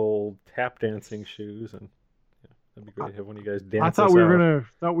ceramic soled tap dancing shoes, and that'd be great to have one of you guys dance. I thought we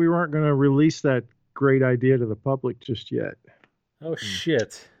weren't gonna release that great idea to the public just yet. Oh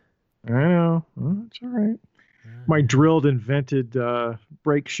shit! I know. Well, it's all right. My drilled invented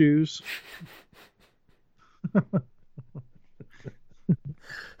brake shoes.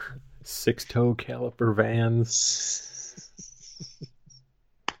 Six-toe caliper Vans.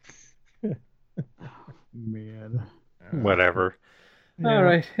 Man. Whatever. Yeah. All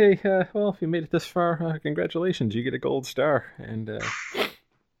right. Hey, well, if you made it this far, congratulations. You get a gold star. And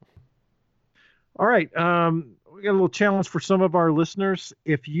all right. We got a little challenge for some of our listeners.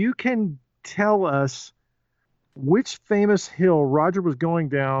 If you can tell us which famous hill Roger was going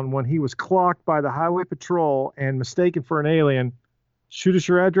down when he was clocked by the highway patrol and mistaken for an alien, shoot us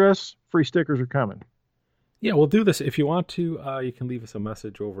your address. Free stickers are coming. Yeah, we'll do this. If you want to, you can leave us a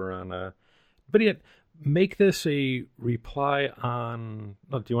message over on... but yet, make this a reply on...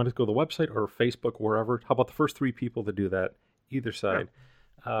 do you want to go to the website or Facebook, wherever? How about the first 3 people that do that, either side?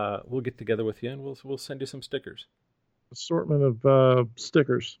 Yeah. We'll get together with you, and we'll send you some stickers. Assortment of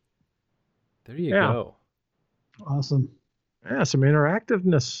stickers. There you go. Awesome. Yeah, some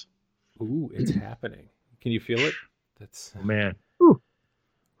interactiveness. Ooh, it's happening. Can you feel it? That's... Oh, man. Ooh.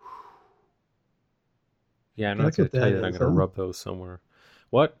 Yeah, I'm not going to tell you that I'm going to rub those somewhere.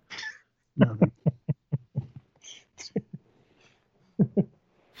 What? Nothing.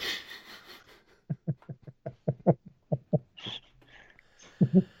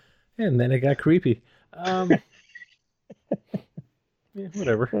 And then it got creepy. Yeah,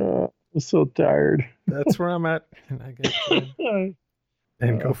 whatever. I'm so tired. That's where I'm at. And I guess,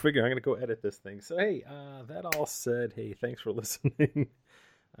 and go figure. I'm going to go edit this thing. So, hey, that all said, hey, thanks for listening.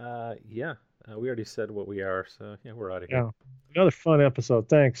 We already said what we are. So, yeah, we're out of here. Yeah. Another fun episode.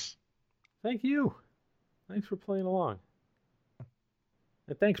 Thanks. Thank you. Thanks for playing along.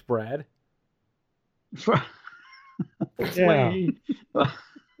 And thanks, Brad. Yeah.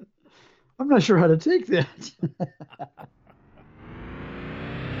 I'm not sure how to take that.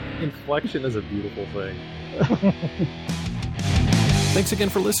 Inflection is a beautiful thing. Thanks again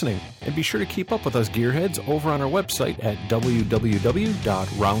for listening, and be sure to keep up with us gearheads over on our website at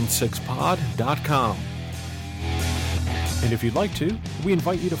www.round6pod.com. And if you'd like to, we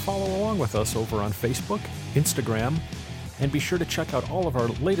invite you to follow along with us over on Facebook, Instagram, and be sure to check out all of our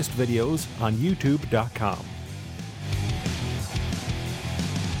latest videos on youtube.com.